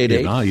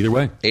 888. Yeah, either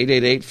way.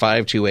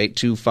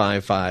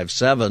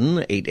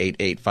 888-528-2557,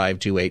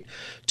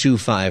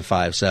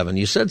 888-528-2557.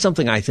 You said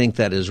something I think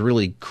that is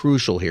really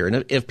crucial here.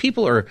 And if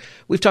people are,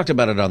 we've talked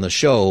about it on the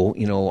show,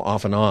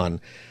 off and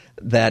on,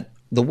 that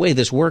the way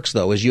this works,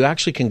 though, is you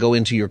actually can go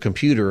into your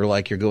computer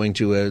like you're going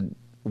to a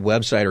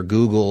website or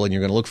Google and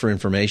you're going to look for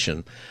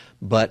information.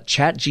 But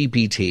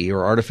ChatGPT,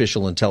 or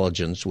artificial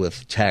intelligence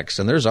with text,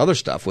 and there's other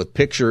stuff with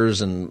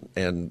pictures and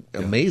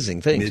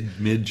amazing things.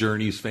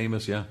 Midjourney's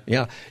famous, yeah.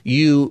 Yeah.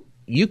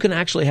 You can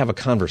actually have a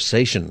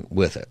conversation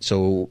with it.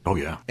 So,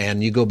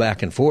 and you go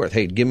back and forth.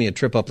 Hey, give me a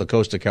trip up the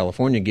coast of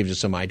California, gives you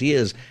some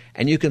ideas.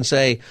 And you can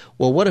say,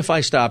 well, what if I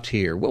stopped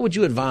here? What would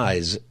you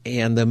advise?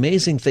 And the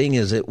amazing thing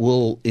is it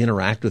will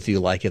interact with you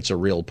like it's a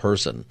real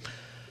person.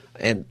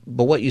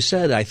 But what you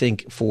said, I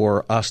think,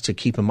 for us to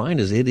keep in mind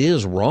is it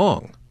is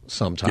wrong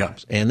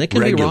sometimes. Yeah. And it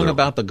can be wrong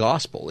about the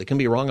gospel. It can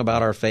be wrong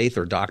about our faith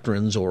or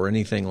doctrines or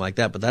anything like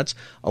that. But that's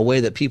a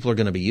way that people are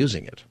going to be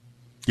using it.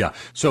 Yeah.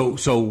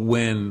 So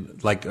when,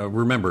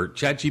 remember,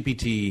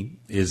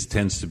 ChatGPT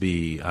tends to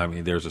be,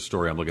 there's a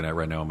story I'm looking at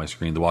right now on my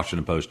screen, the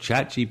Washington Post.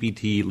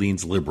 ChatGPT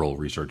leans liberal,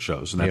 research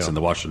shows, and that's in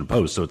the Washington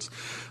Post. So it's,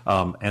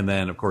 and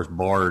then, of course,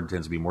 Bard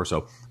tends to be more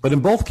so. But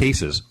in both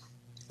cases,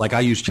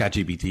 I use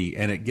ChatGPT,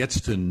 and it gets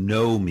to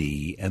know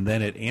me, and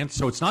then it answers.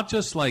 So it's not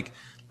just like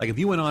if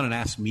you went on and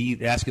ask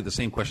it the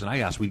same question I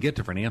asked, we'd get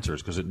different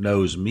answers because it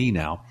knows me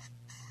now.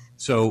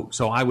 So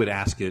I would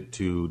ask it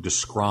to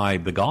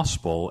describe the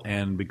gospel,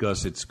 and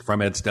because it's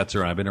from Ed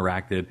Stetzer and I've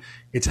interacted,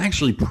 it's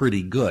actually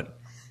pretty good.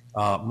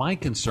 My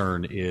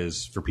concern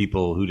is for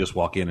people who just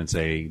walk in and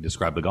say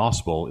describe the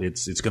gospel.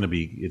 It's going to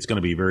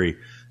be very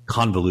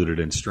convoluted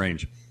and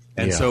strange.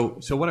 And so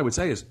what I would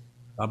say is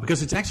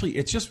because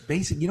it's just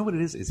basic. You know what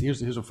it is?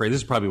 Here's a phrase. This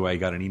is probably why you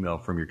got an email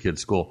from your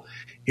kid's school.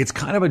 It's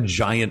kind of a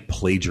giant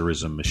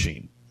plagiarism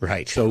machine.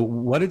 Right. So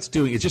what it's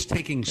doing is just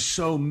taking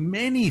so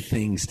many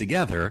things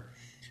together.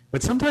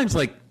 But sometimes,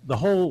 the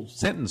whole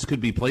sentence could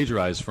be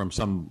plagiarized from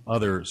some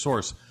other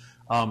source.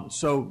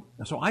 So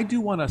I do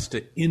want us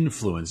to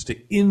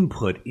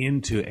input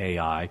into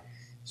AI.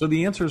 So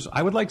the answers,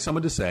 I would like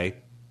someone to say,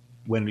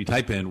 when we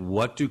type in,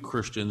 what do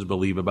Christians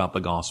believe about the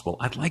gospel?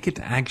 I'd like it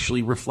to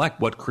actually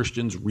reflect what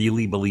Christians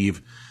really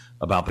believe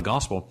about the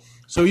gospel.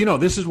 So,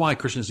 this is why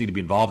Christians need to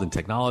be involved in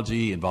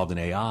technology, involved in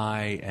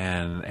AI,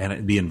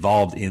 and be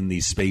involved in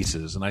these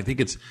spaces. And I think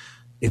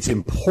it's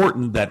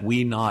important that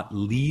we not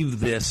leave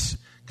this,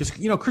 because,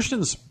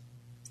 Christians,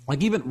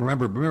 like, even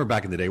remember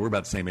back in the day, we're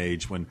about the same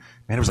age when,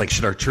 man, it was like,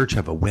 should our church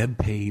have a web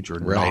page or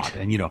not?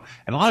 And, and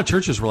a lot of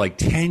churches were like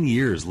 10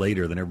 years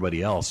later than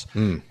everybody else.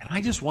 And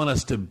I just want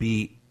us to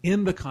be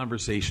in the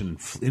conversation,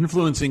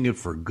 influencing it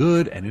for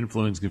good and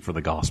influencing it for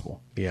the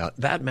gospel. Yeah,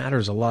 that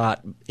matters a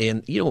lot.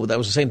 And, that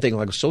was the same thing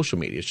like with social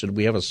media. Should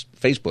we have a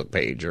Facebook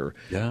page or,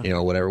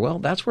 whatever? Well,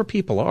 that's where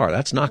people are.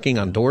 That's knocking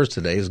on doors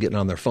today, is getting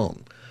on their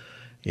phone.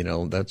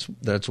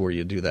 That's where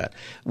you do that.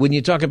 When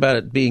you talk about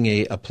it being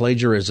a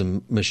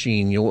plagiarism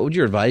machine, what would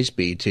your advice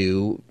be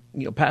to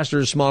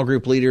pastors, small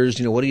group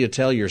leaders? What do you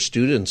tell your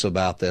students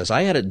about this?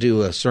 I had it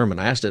do a sermon.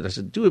 I asked it. I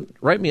said,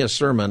 write me a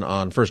sermon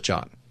on 1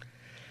 John.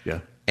 Yeah.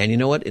 And you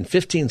know what? In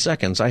 15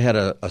 seconds, I had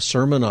a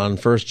sermon on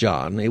 1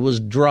 John. It was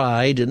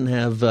dry, didn't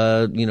have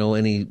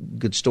any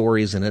good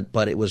stories in it,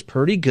 but it was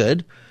pretty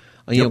good.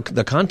 Yep.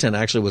 The content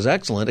actually was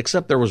excellent,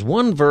 except there was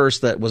one verse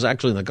that was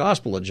actually in the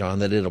Gospel of John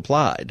that it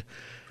applied.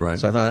 Right.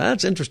 So I thought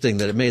that's interesting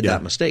that it made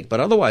that mistake, but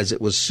otherwise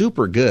it was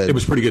super good. It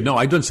was pretty good. No,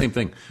 I'd done the same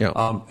thing.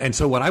 Yeah. And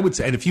so what I would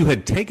say, and if you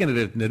had taken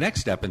it the next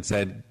step and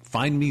said,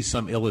 find me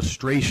some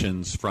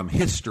illustrations from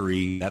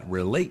history that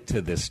relate to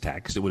this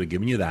text, it would have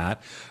given you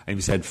that. And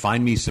you said,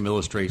 find me some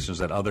illustrations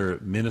that other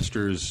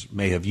ministers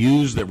may have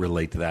used that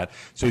relate to that.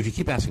 So if you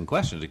keep asking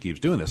questions, it keeps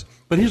doing this.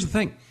 But here's the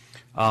thing.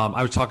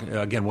 I was talking,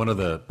 again, one of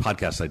the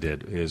podcasts I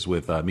did is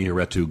with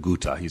Mihiretu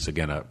Gutta. He's,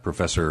 again, a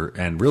professor,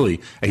 and really,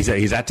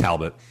 he's at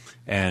Talbot,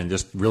 and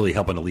just really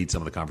helping to lead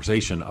some of the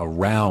conversation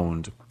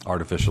around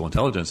artificial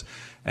intelligence.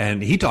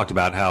 And he talked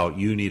about how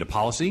you need a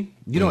policy,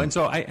 and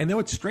so I know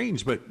it's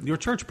strange, but your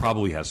church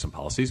probably has some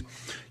policies.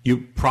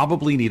 You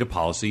probably need a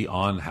policy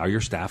on how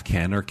your staff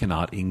can or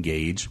cannot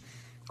engage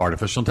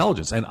artificial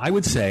intelligence. And I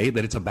would say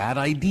that it's a bad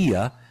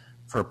idea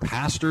for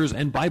pastors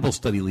and Bible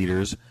study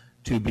leaders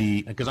to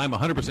be, because I'm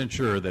 100%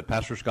 sure that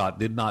Pastor Scott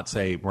did not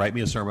say, write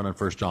me a sermon on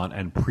 1 John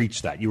and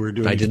preach that. You were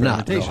doing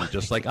experimentation,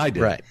 just like I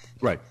did.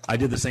 Right. I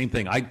did the same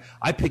thing.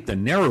 I picked a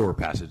narrower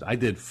passage. I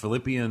did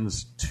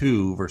Philippians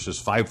 2, verses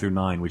 5 through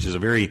 9, which is a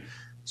very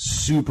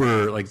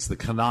super, like, it's the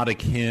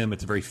canonic hymn.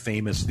 It's a very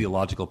famous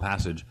theological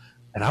passage.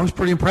 And I was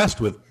pretty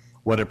impressed with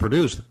what it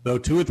produced, though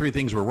 2 or 3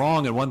 things were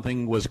wrong and one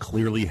thing was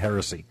clearly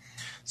heresy.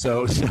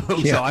 So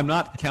I'm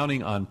not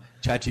counting on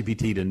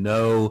ChatGPT to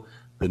know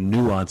the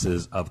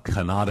nuances of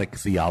canonic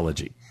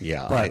theology.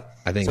 Yeah, but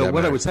I think so.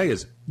 What I would say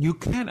is you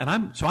can, and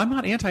I'm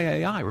not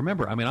anti-AI.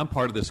 Remember, I'm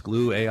part of this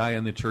Glue AI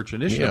in the Church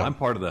initiative. Yeah. I'm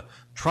part of the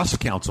Trust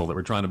Council that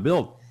we're trying to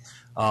build.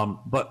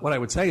 But what I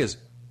would say is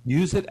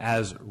use it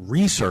as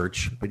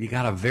research, but you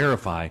got to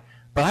verify.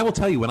 But I will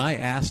tell you, when I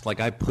asked, like,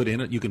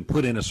 you can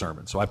put in a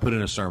sermon. So I put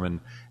in a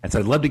sermon and said,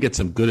 I'd love to get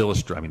some good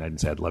illustrations. I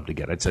didn't say I'd love to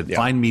get. I said,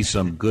 find me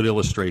some good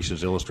illustrations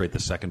to illustrate the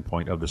second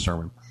point of the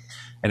sermon.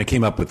 And it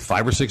came up with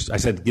 5 or 6. I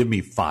said, give me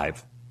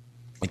 5.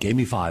 It gave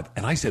me 5,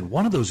 and I said,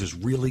 one of those is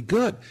really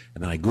good.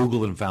 And then I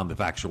Googled and found the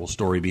factual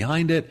story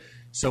behind it.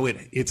 So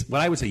it's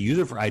what I would say, use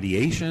it for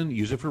ideation,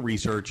 use it for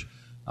research,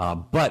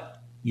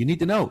 but you need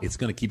to know it's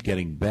going to keep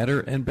getting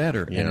better and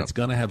better, and it's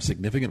going to have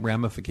significant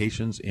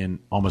ramifications in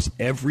almost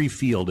every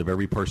field of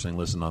every person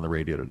listening on the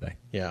radio today.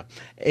 Yeah.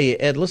 Hey,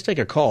 Ed, let's take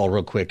a call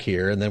real quick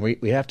here, and then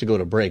we have to go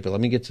to break, but let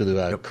me get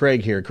to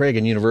Craig here. Craig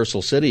in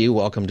Universal City,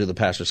 welcome to the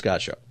Pastor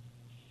Scott Show.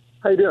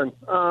 How you doing?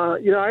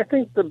 I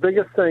think the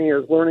biggest thing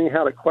is learning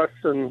how to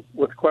question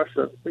with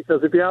questions.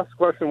 Because if you ask the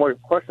question what do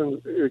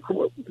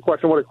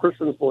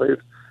Christians believe,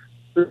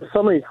 there's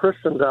so many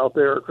Christians out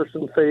there,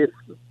 Christian faith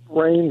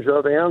range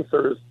of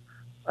answers.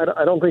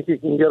 I don't think you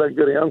can get a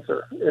good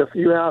answer. If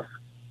you ask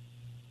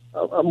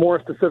a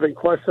more specific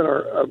question,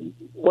 or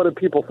what do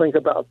people think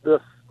about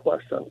this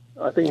question,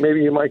 I think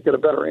maybe you might get a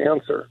better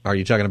answer. Are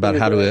you talking about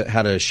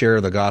how to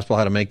share the gospel,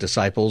 how to make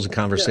disciples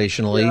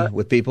conversationally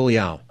with people?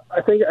 Yeah. I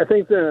think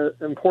the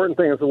important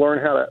thing is to learn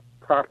how to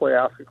properly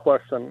ask a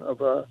question of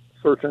a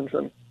search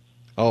engine.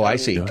 Oh, I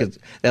see.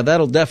 Now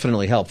that'll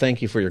definitely help.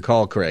 Thank you for your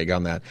call, Craig,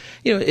 on that.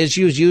 As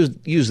you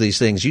use these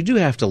things, you do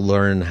have to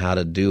learn how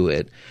to do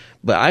it.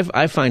 But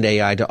I find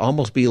AI to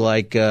almost be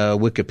like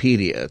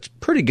Wikipedia. It's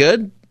pretty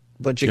good,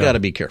 but you got to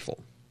be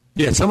careful.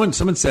 Yeah, someone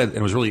said, and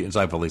it was really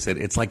insightful, they said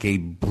it's like a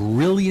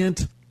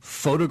brilliant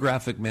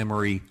photographic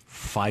memory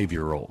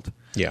 5-year-old.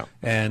 Yeah.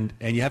 And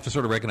you have to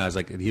sort of recognize,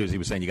 like he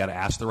was saying, you got to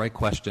ask the right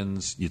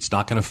questions. It's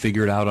not going to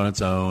figure it out on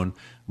its own,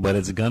 but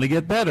it's going to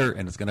get better,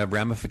 and it's going to have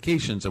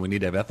ramifications, and we need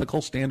to have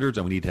ethical standards,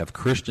 and we need to have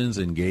Christians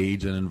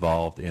engaged and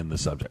involved in the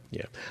subject.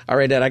 Yeah. All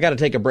right, Ed, I got to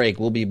take a break.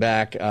 We'll be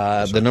back.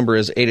 The number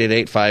is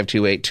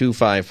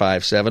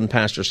 888-528-2557,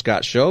 Pastor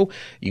Scott Show.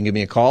 You can give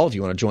me a call if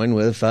you want to join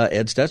with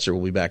Ed Stetzer.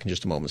 We'll be back in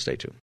just a moment. Stay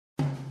tuned.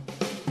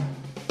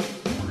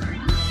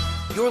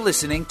 You're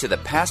listening to the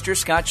Pastor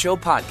Scott Show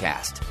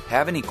podcast.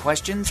 Have any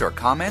questions or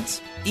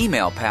comments?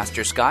 Email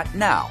Pastor Scott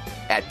now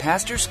at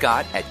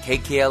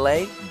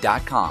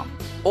pastorscott@kkla.com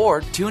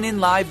or tune in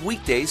live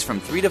weekdays from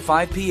 3 to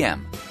 5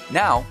 p.m.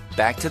 Now,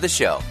 back to the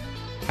show.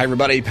 Hi,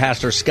 everybody.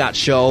 Pastor Scott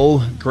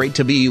Show. Great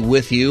to be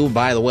with you.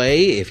 By the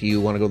way, if you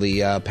want to go to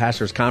the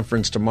Pastors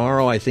Conference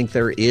tomorrow, I think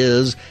there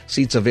is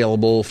seats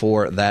available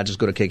for that. Just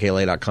go to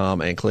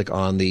kkla.com and click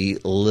on the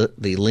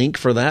link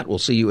for that. We'll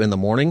see you in the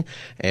morning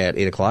at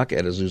 8 o'clock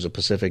at Azusa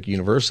Pacific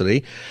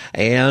University.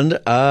 And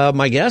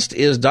my guest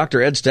is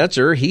Dr. Ed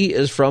Stetzer. He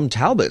is from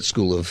Talbot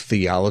School of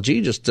Theology,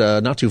 just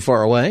not too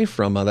far away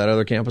from that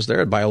other campus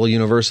there at Biola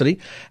University.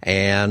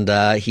 And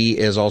he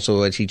is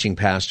also a teaching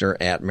pastor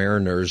at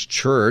Mariners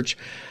Church.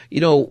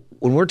 You know,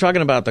 when we're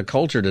talking about the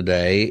culture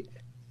today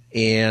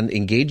and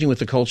engaging with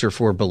the culture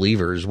for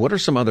believers, what are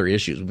some other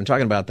issues? We've been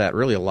talking about that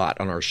really a lot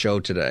on our show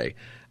today.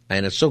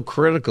 And it's so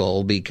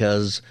critical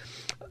because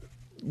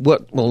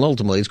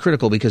ultimately it's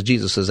critical because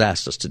Jesus has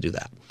asked us to do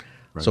that.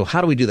 Right. So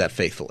how do we do that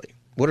faithfully?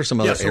 What are some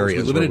other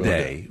areas? We live in a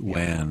day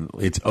when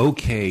it's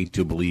okay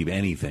to believe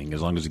anything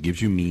as long as it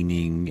gives you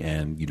meaning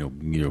and, you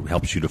know,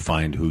 helps you to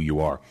find who you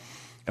are.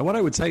 And what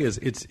I would say is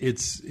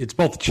it's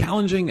both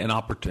challenging and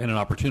an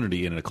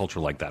opportunity in a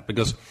culture like that,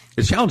 because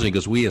it's challenging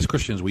because we as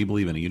Christians, we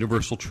believe in a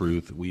universal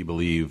truth. We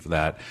believe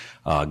that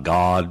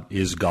God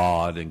is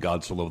God and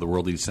God so loved the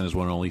world that he sent his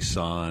one and only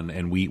Son.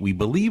 And we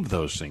believe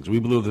those things. We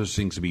believe those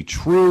things to be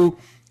true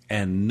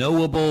and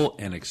knowable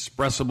and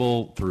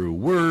expressible through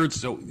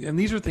words. And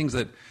these are things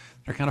that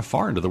are kind of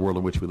foreign to the world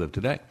in which we live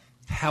today.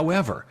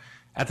 However,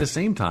 at the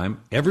same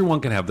time,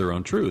 everyone can have their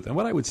own truth. And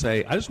what I would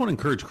say, I just want to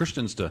encourage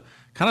Christians to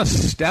kind of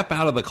step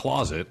out of the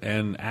closet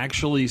and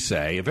actually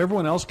say, if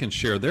everyone else can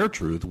share their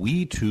truth,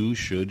 we too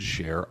should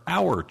share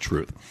our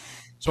truth.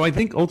 So I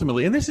think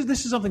ultimately, and this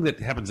is something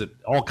that happens at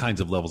all kinds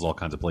of levels, all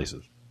kinds of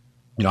places.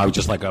 You know, I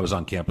was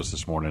on campus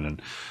this morning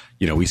and,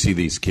 you know, we see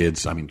these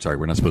kids. I mean, sorry,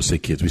 we're not supposed to say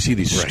kids. We see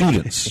these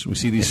students. We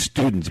see these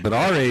students, but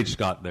our age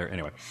got there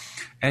anyway.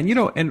 And, you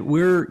know, and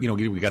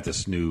we got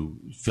this new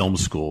film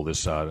school,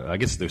 I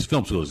guess there's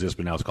film school exists,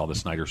 but now it's called the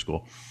Snyder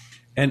School.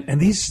 And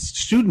these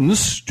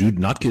students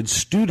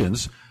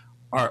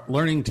are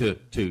learning to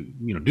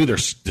do the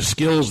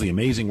skills, the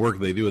amazing work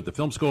they do at the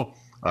film school,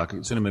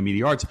 cinema and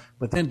media arts,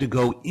 but then to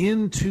go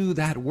into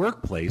that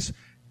workplace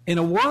in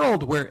a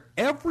world where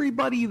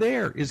everybody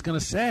there is going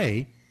to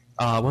say,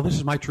 well, this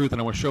is my truth, and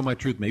I want to show my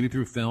truth maybe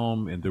through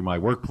film and through my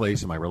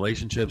workplace and my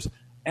relationships.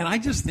 And I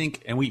just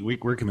think, and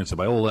we're convinced at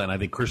Biola, and I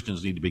think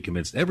Christians need to be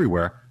convinced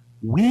everywhere,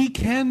 we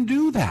can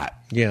do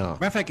that. Yeah.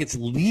 Matter of fact, it's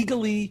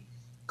legally,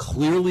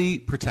 clearly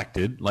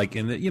protected. Like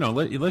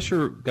unless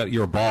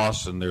you're a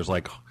boss and there's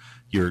like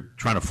you're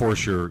trying to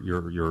force your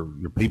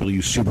people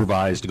you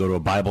supervise to go to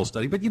a Bible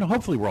study. But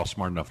hopefully we're all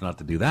smart enough not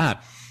to do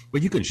that.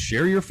 But you can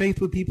share your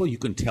faith with people. You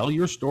can tell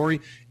your story.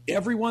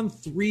 Everyone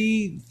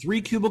three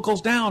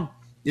cubicles down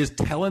is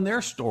telling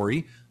their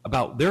story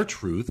about their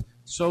truth.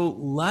 So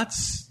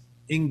let's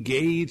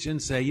engage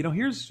and say,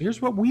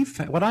 here's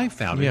what I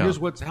found, and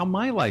here's how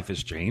my life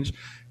has changed.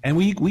 And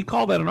we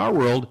call that in our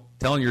world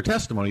telling your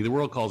testimony. The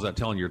world calls that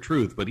telling your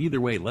truth. But either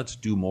way, let's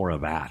do more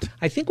of that.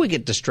 I think we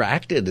get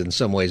distracted in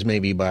some ways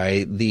maybe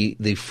by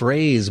the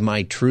phrase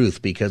 "my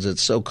truth" because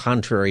it's so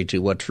contrary to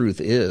what truth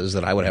is,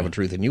 that I would have a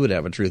truth and you would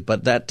have a truth.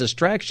 But that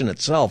distraction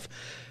itself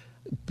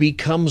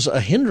becomes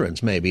a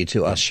hindrance maybe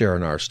to us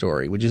sharing our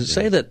story. Would you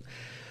say that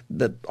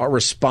our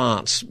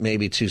response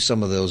maybe to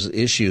some of those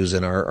issues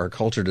in our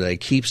culture today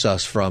keeps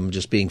us from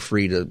just being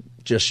free to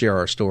just share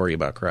our story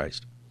about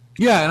Christ?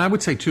 Yeah, and I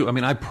would say too,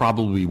 I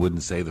probably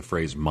wouldn't say the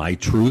phrase "my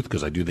truth"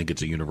 because I do think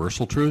it's a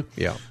universal truth.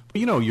 Yeah.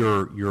 But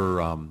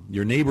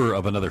your neighbor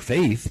of another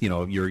faith,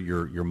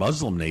 your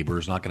Muslim neighbor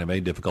is not going to have any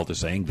difficulty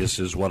saying this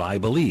is what I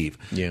believe.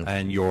 Yeah.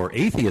 And your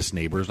atheist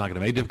neighbor is not going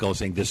to have any difficulty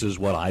saying this is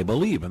what I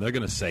believe. And they're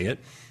going to say it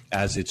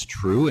as it's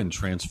true and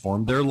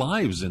transform their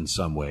lives in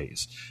some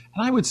ways.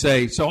 And I would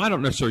say, so I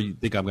don't necessarily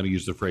think I'm going to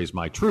use the phrase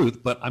 "my truth,"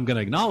 but I'm going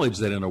to acknowledge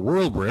that in a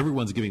world where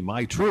everyone's giving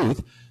my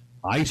truth,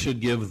 I should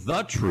give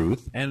the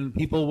truth, and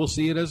people will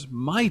see it as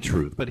my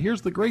truth. But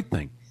here's the great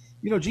thing.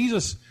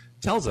 Jesus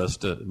tells us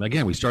to,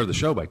 again, we started the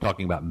show by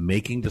talking about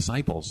making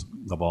disciples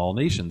of all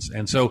nations.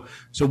 And so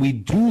we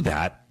do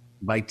that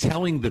by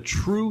telling the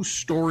true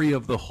story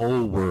of the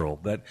whole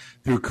world, that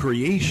through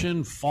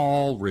creation,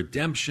 fall,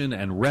 redemption,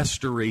 and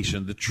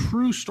restoration, the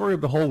true story of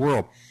the whole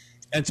world.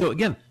 And so,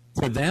 again,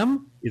 for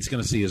them, it's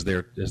going to see as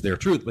their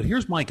truth. But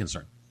here's my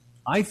concern.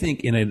 I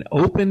think in an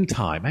open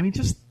time,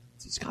 just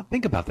Scott,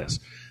 think about this.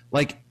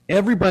 Like,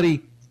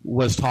 everybody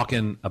was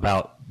talking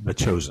about The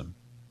Chosen.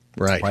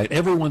 Right.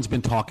 Everyone's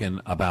been talking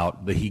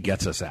about the He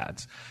Gets Us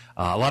ads.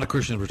 A lot of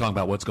Christians were talking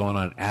about what's going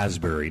on at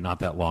Asbury not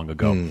that long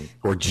ago,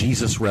 or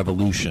Jesus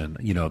Revolution,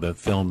 the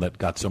film that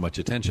got so much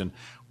attention.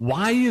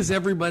 Why is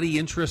everybody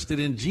interested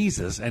in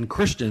Jesus and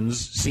Christians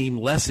seem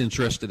less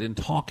interested in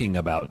talking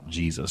about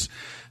Jesus?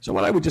 So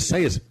what I would just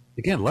say is,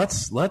 again,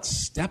 let's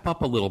step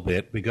up a little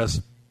bit,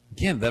 because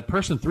again, that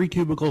person 3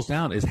 cubicles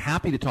down is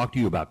happy to talk to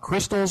you about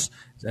crystals.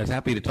 Is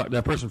happy to talk.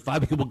 That person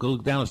 5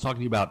 cubicles down is talking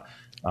to you about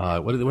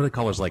what do they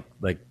call those, like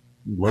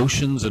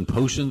lotions and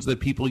potions that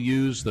people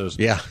use? Those,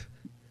 yeah.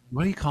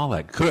 What do you call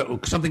that?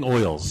 Something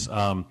oils.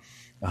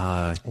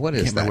 What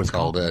is that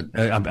called?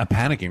 I'm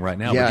panicking right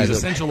now. Yeah, but these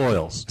essential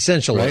oils.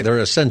 Essential oils. They're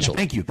essential.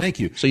 Thank you.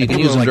 So you can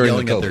use them during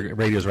the COVID. At their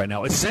radios right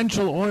now.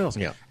 Essential oils.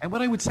 Yeah. And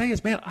what I would say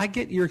is, man, I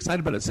get you're excited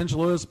about essential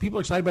oils. People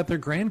are excited about their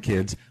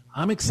grandkids.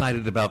 I'm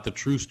excited about the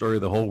true story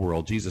of the whole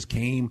world. Jesus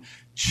came,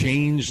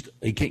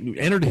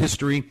 entered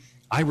history.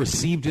 I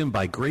received him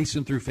by grace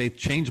and through faith,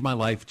 changed my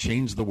life,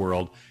 changed the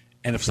world.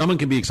 And if someone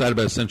can be excited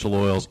about essential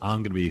oils, I'm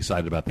going to be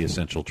excited about the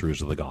essential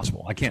truths of the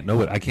gospel. I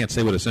can't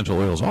say what essential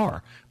oils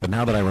are, but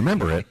now that I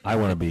remember it, I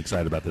want to be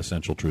excited about the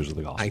essential truths of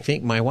the gospel. I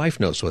think my wife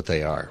knows what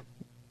they are.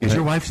 Is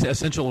your wife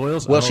essential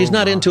oils? Well, she's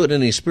not into it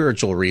in any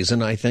spiritual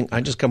reason. I think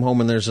I just come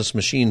home and there's this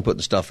machine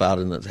putting stuff out,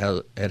 and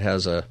it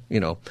has a,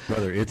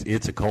 Brother,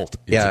 it's a cult.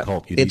 It's a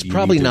cult. It's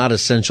probably not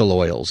essential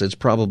oils. It's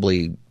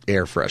probably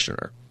air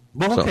freshener.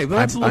 Well, okay, so well,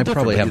 that's a little different.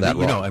 Probably have that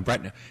wrong. And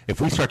right now, if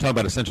we start talking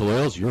about essential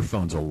oils, your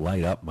phones will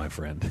light up, my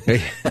friend.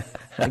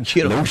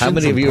 How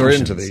many of you are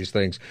into these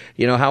things?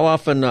 How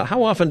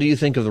often do you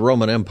think of the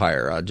Roman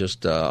Empire?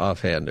 Just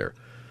offhand there.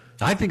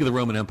 I think of the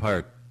Roman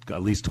Empire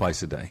at least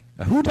twice a day.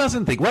 Who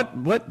doesn't think?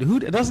 Who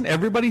doesn't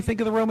everybody think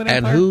of the Roman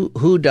Empire? And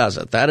who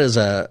doesn't? That is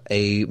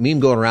a meme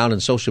going around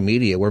in social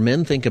media where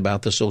men think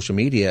about the social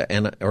media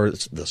or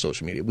the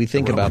social media. We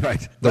think about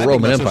the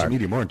Roman Empire. Social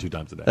media more than 2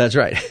 times a day. That's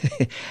right.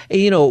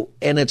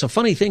 And it's a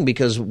funny thing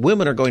because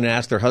women are going to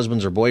ask their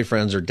husbands or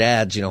boyfriends or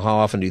dads, how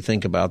often do you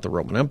think about the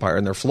Roman Empire?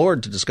 And they're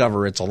floored to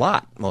discover it's a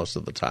lot most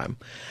of the time.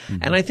 Mm-hmm.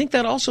 And I think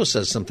that also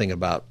says something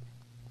about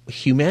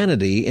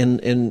humanity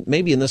and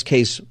maybe in this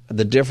case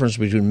the difference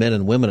between men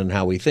and women and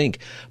how we think,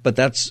 but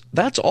that's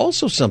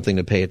also something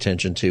to pay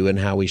attention to in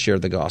how we share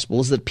the gospel,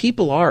 is that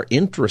people are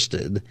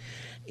interested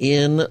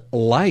in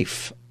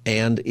life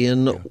and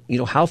in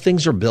how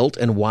things are built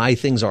and why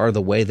things are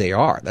the way they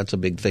are. That's a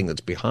big thing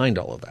that's behind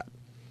all of that.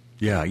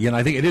 Yeah, and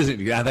I think it is.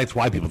 That's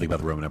why people think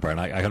about the Roman Empire, and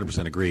I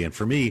 100% agree. And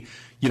for me,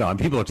 and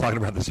people are talking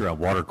about this around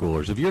water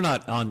coolers. If you're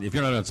not on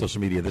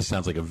social media, this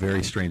sounds like a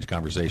very strange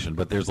conversation.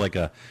 But there's like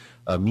a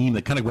meme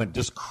that kind of went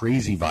just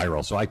crazy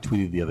viral. So I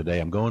tweeted the other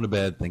day, I'm going to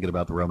bed thinking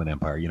about the Roman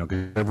Empire.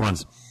 Because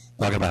everyone's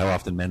talking about how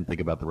often men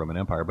think about the Roman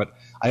Empire. But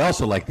I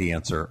also like the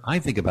answer. I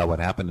think about what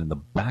happened in the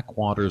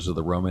backwaters of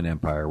the Roman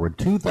Empire, where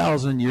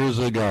 2,000 years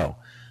ago,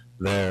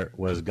 there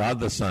was God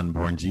the Son,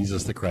 born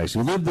Jesus the Christ,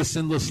 who lived the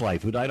sinless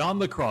life, who died on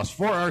the cross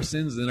for our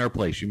sins in our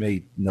place. You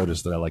may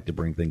notice that I like to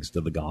bring things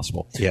to the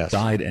gospel. Yes.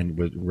 Died and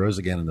rose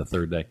again on the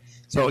third day.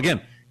 So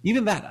again,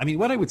 even that,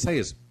 what I would say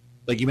is,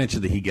 like you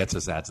mentioned, that he gets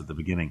us ads at the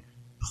beginning.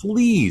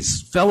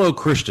 Please, fellow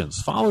Christians,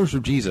 followers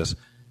of Jesus,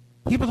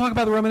 people talk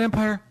about the Roman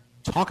Empire.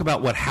 Talk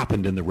about what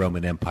happened in the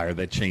Roman Empire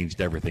that changed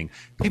everything.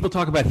 People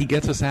talk about he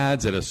gets us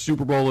ads at a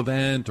Super Bowl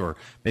event or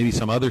maybe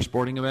some other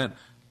sporting event.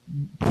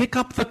 Pick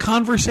up the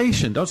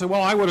conversation. Don't say,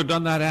 well, I would have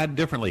done that ad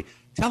differently.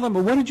 Tell them,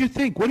 well, what did you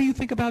think? What do you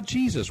think about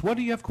Jesus? What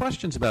do you have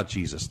questions about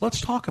Jesus?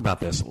 Let's talk about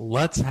this.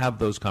 Let's have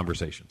those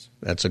conversations.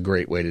 That's a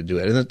great way to do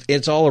it. And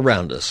it's all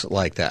around us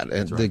like that.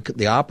 And right.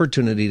 The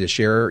opportunity to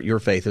share your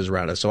faith is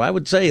around us. So I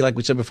would say, like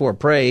we said before,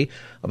 pray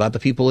about the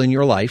people in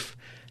your life.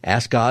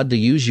 Ask God to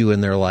use you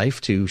in their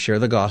life to share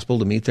the gospel,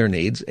 to meet their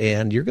needs.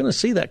 And you're going to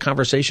see that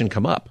conversation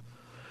come up.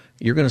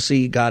 You're going to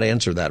see God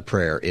answer that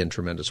prayer in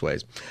tremendous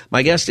ways.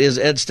 My guest is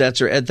Ed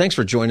Stetzer. Ed, thanks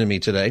for joining me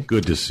today.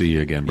 Good to see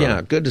you again, brother.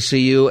 Yeah, good to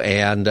see you.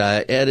 And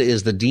Ed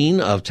is the Dean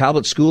of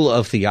Talbot School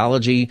of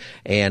Theology,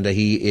 and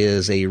he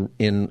is a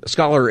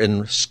scholar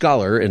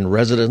in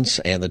residence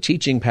and the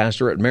teaching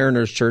pastor at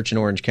Mariners Church in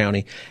Orange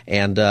County.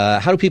 And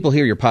how do people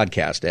hear your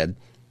podcast, Ed?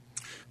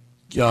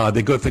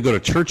 They go to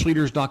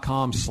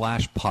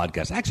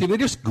churchleaders.com/podcast. Actually, they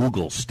just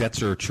Google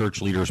Stetzer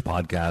Church Leaders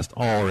Podcast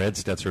or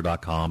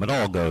edstetzer.com. It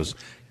all goes.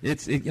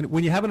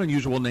 When you have an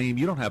unusual name,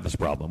 you don't have this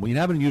problem. When you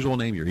have an unusual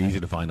name, you're easy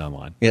to find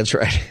online. Yeah, that's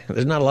right.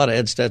 There's not a lot of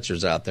Ed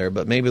Stetzers out there,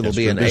 but maybe there'll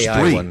be an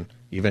AI one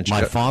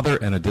eventually. My father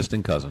and a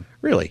distant cousin.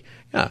 Really?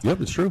 Yeah.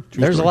 Yep, it's true.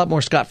 There's a lot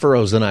more Scott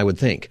Furrows than I would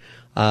think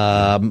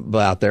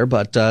out there,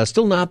 but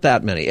still not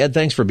that many. Ed,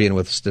 thanks for being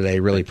with us today.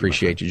 Really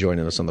appreciate you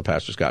joining us on the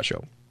Pastor Scott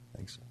Show.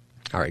 Thanks.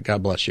 All right.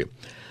 God bless you.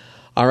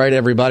 All right,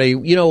 everybody.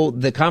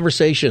 The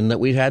conversation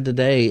that we've had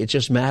today, it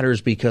just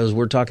matters because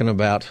we're talking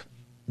about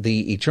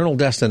the eternal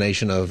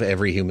destination of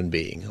every human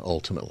being,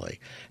 ultimately.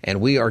 And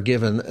we are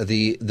given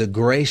the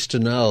grace to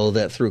know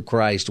that through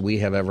Christ we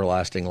have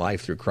everlasting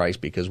life through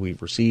Christ because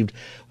we've received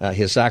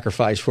his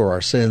sacrifice for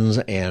our sins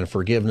and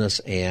forgiveness,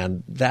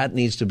 and that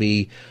needs to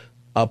be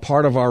a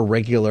part of our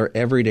regular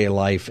everyday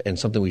life and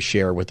something we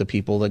share with the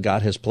people that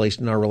God has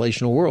placed in our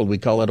relational world. We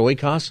call it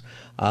oikos,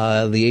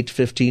 the 8 to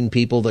 15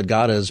 people that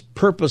God has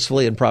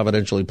purposefully and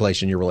providentially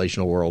placed in your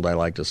relational world, I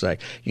like to say.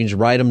 You can just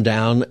write them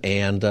down,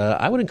 and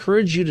I would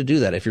encourage you to do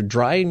that. If you're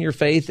dry in your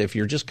faith, if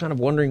you're just kind of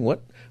wondering,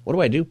 what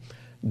do I do?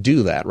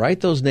 Do that.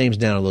 Write those names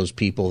down of those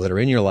people that are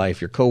in your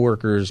life, your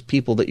coworkers,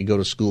 people that you go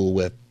to school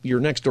with, your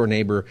next door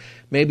neighbor,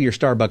 maybe your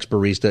Starbucks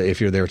barista if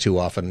you're there too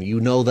often. You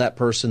know that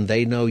person,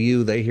 they know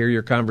you, they hear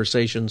your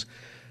conversations.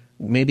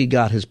 Maybe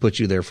God has put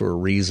you there for a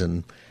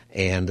reason,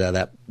 and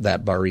that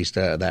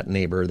barista, that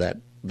neighbor, that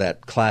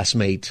that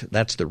classmate,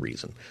 that's the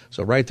reason.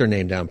 So write their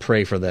name down,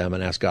 pray for them,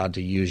 and ask God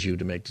to use you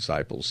to make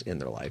disciples in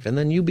their life. And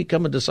then you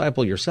become a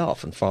disciple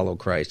yourself and follow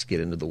Christ, get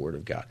into the Word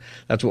of God.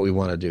 That's what we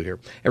want to do here.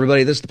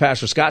 Everybody, this is the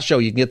Pastor Scott Show.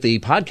 You can get the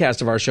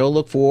podcast of our show.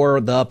 Look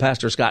for the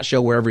Pastor Scott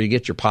Show wherever you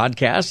get your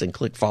podcasts and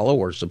click follow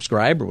or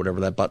subscribe or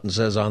whatever that button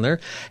says on there.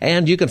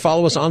 And you can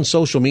follow us on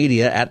social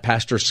media at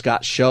Pastor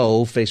Scott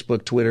Show,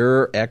 Facebook,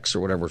 Twitter, X,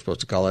 or whatever we're supposed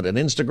to call it, and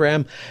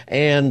Instagram.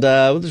 And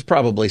there's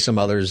probably some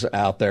others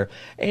out there.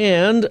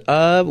 And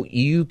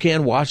you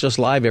can watch us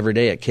live every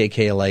day at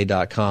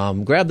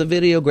kkla.com. Grab the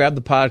video, grab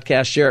the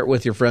podcast, share it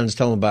with your friends,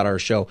 tell them about our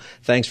show.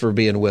 Thanks for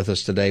being with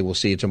us today. We'll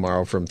see you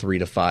tomorrow from 3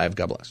 to 5.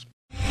 God bless.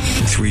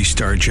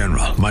 3-star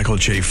General Michael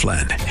J.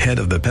 Flynn, head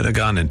of the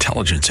Pentagon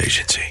Intelligence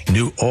Agency,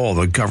 knew all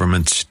the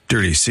government's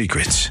dirty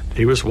secrets.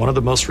 He was one of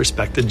the most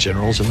respected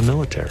generals in the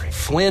military.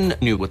 Flynn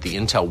knew what the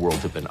intel world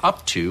had been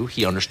up to.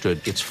 He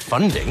understood its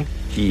funding.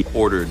 He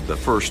ordered the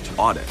first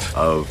audit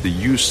of the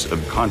use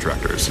of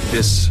contractors.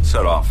 This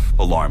set off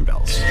alarm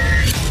bells.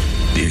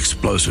 The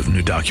explosive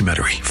new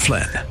documentary,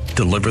 Flynn,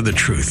 Deliver the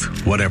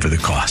Truth, Whatever the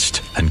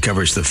Cost,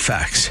 uncovers the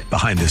facts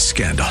behind this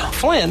scandal.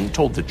 Flynn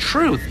told the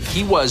truth.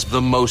 He was the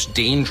most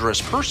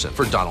dangerous person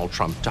for Donald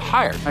Trump to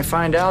hire. I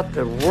find out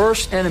the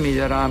worst enemy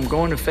that I'm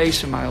going to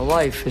face in my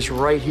life is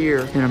right here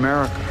in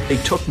America. They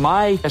took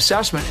my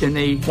assessment and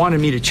they wanted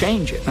me to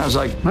change it. And I was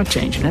like, I'm not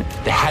changing it.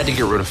 They had to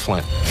get rid of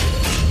Flynn.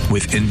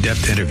 With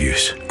in-depth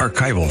interviews,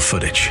 archival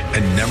footage,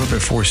 and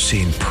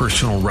never-before-seen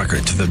personal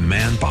records of the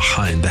man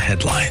behind the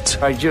headlines.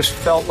 I just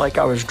felt like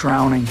I was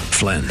drowning.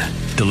 Flynn,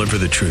 Deliver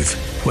the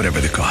Truth, Whatever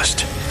the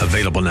Cost.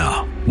 Available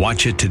now.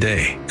 Watch it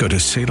today. Go to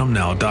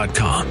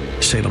salemnow.com.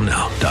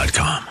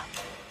 salemnow.com.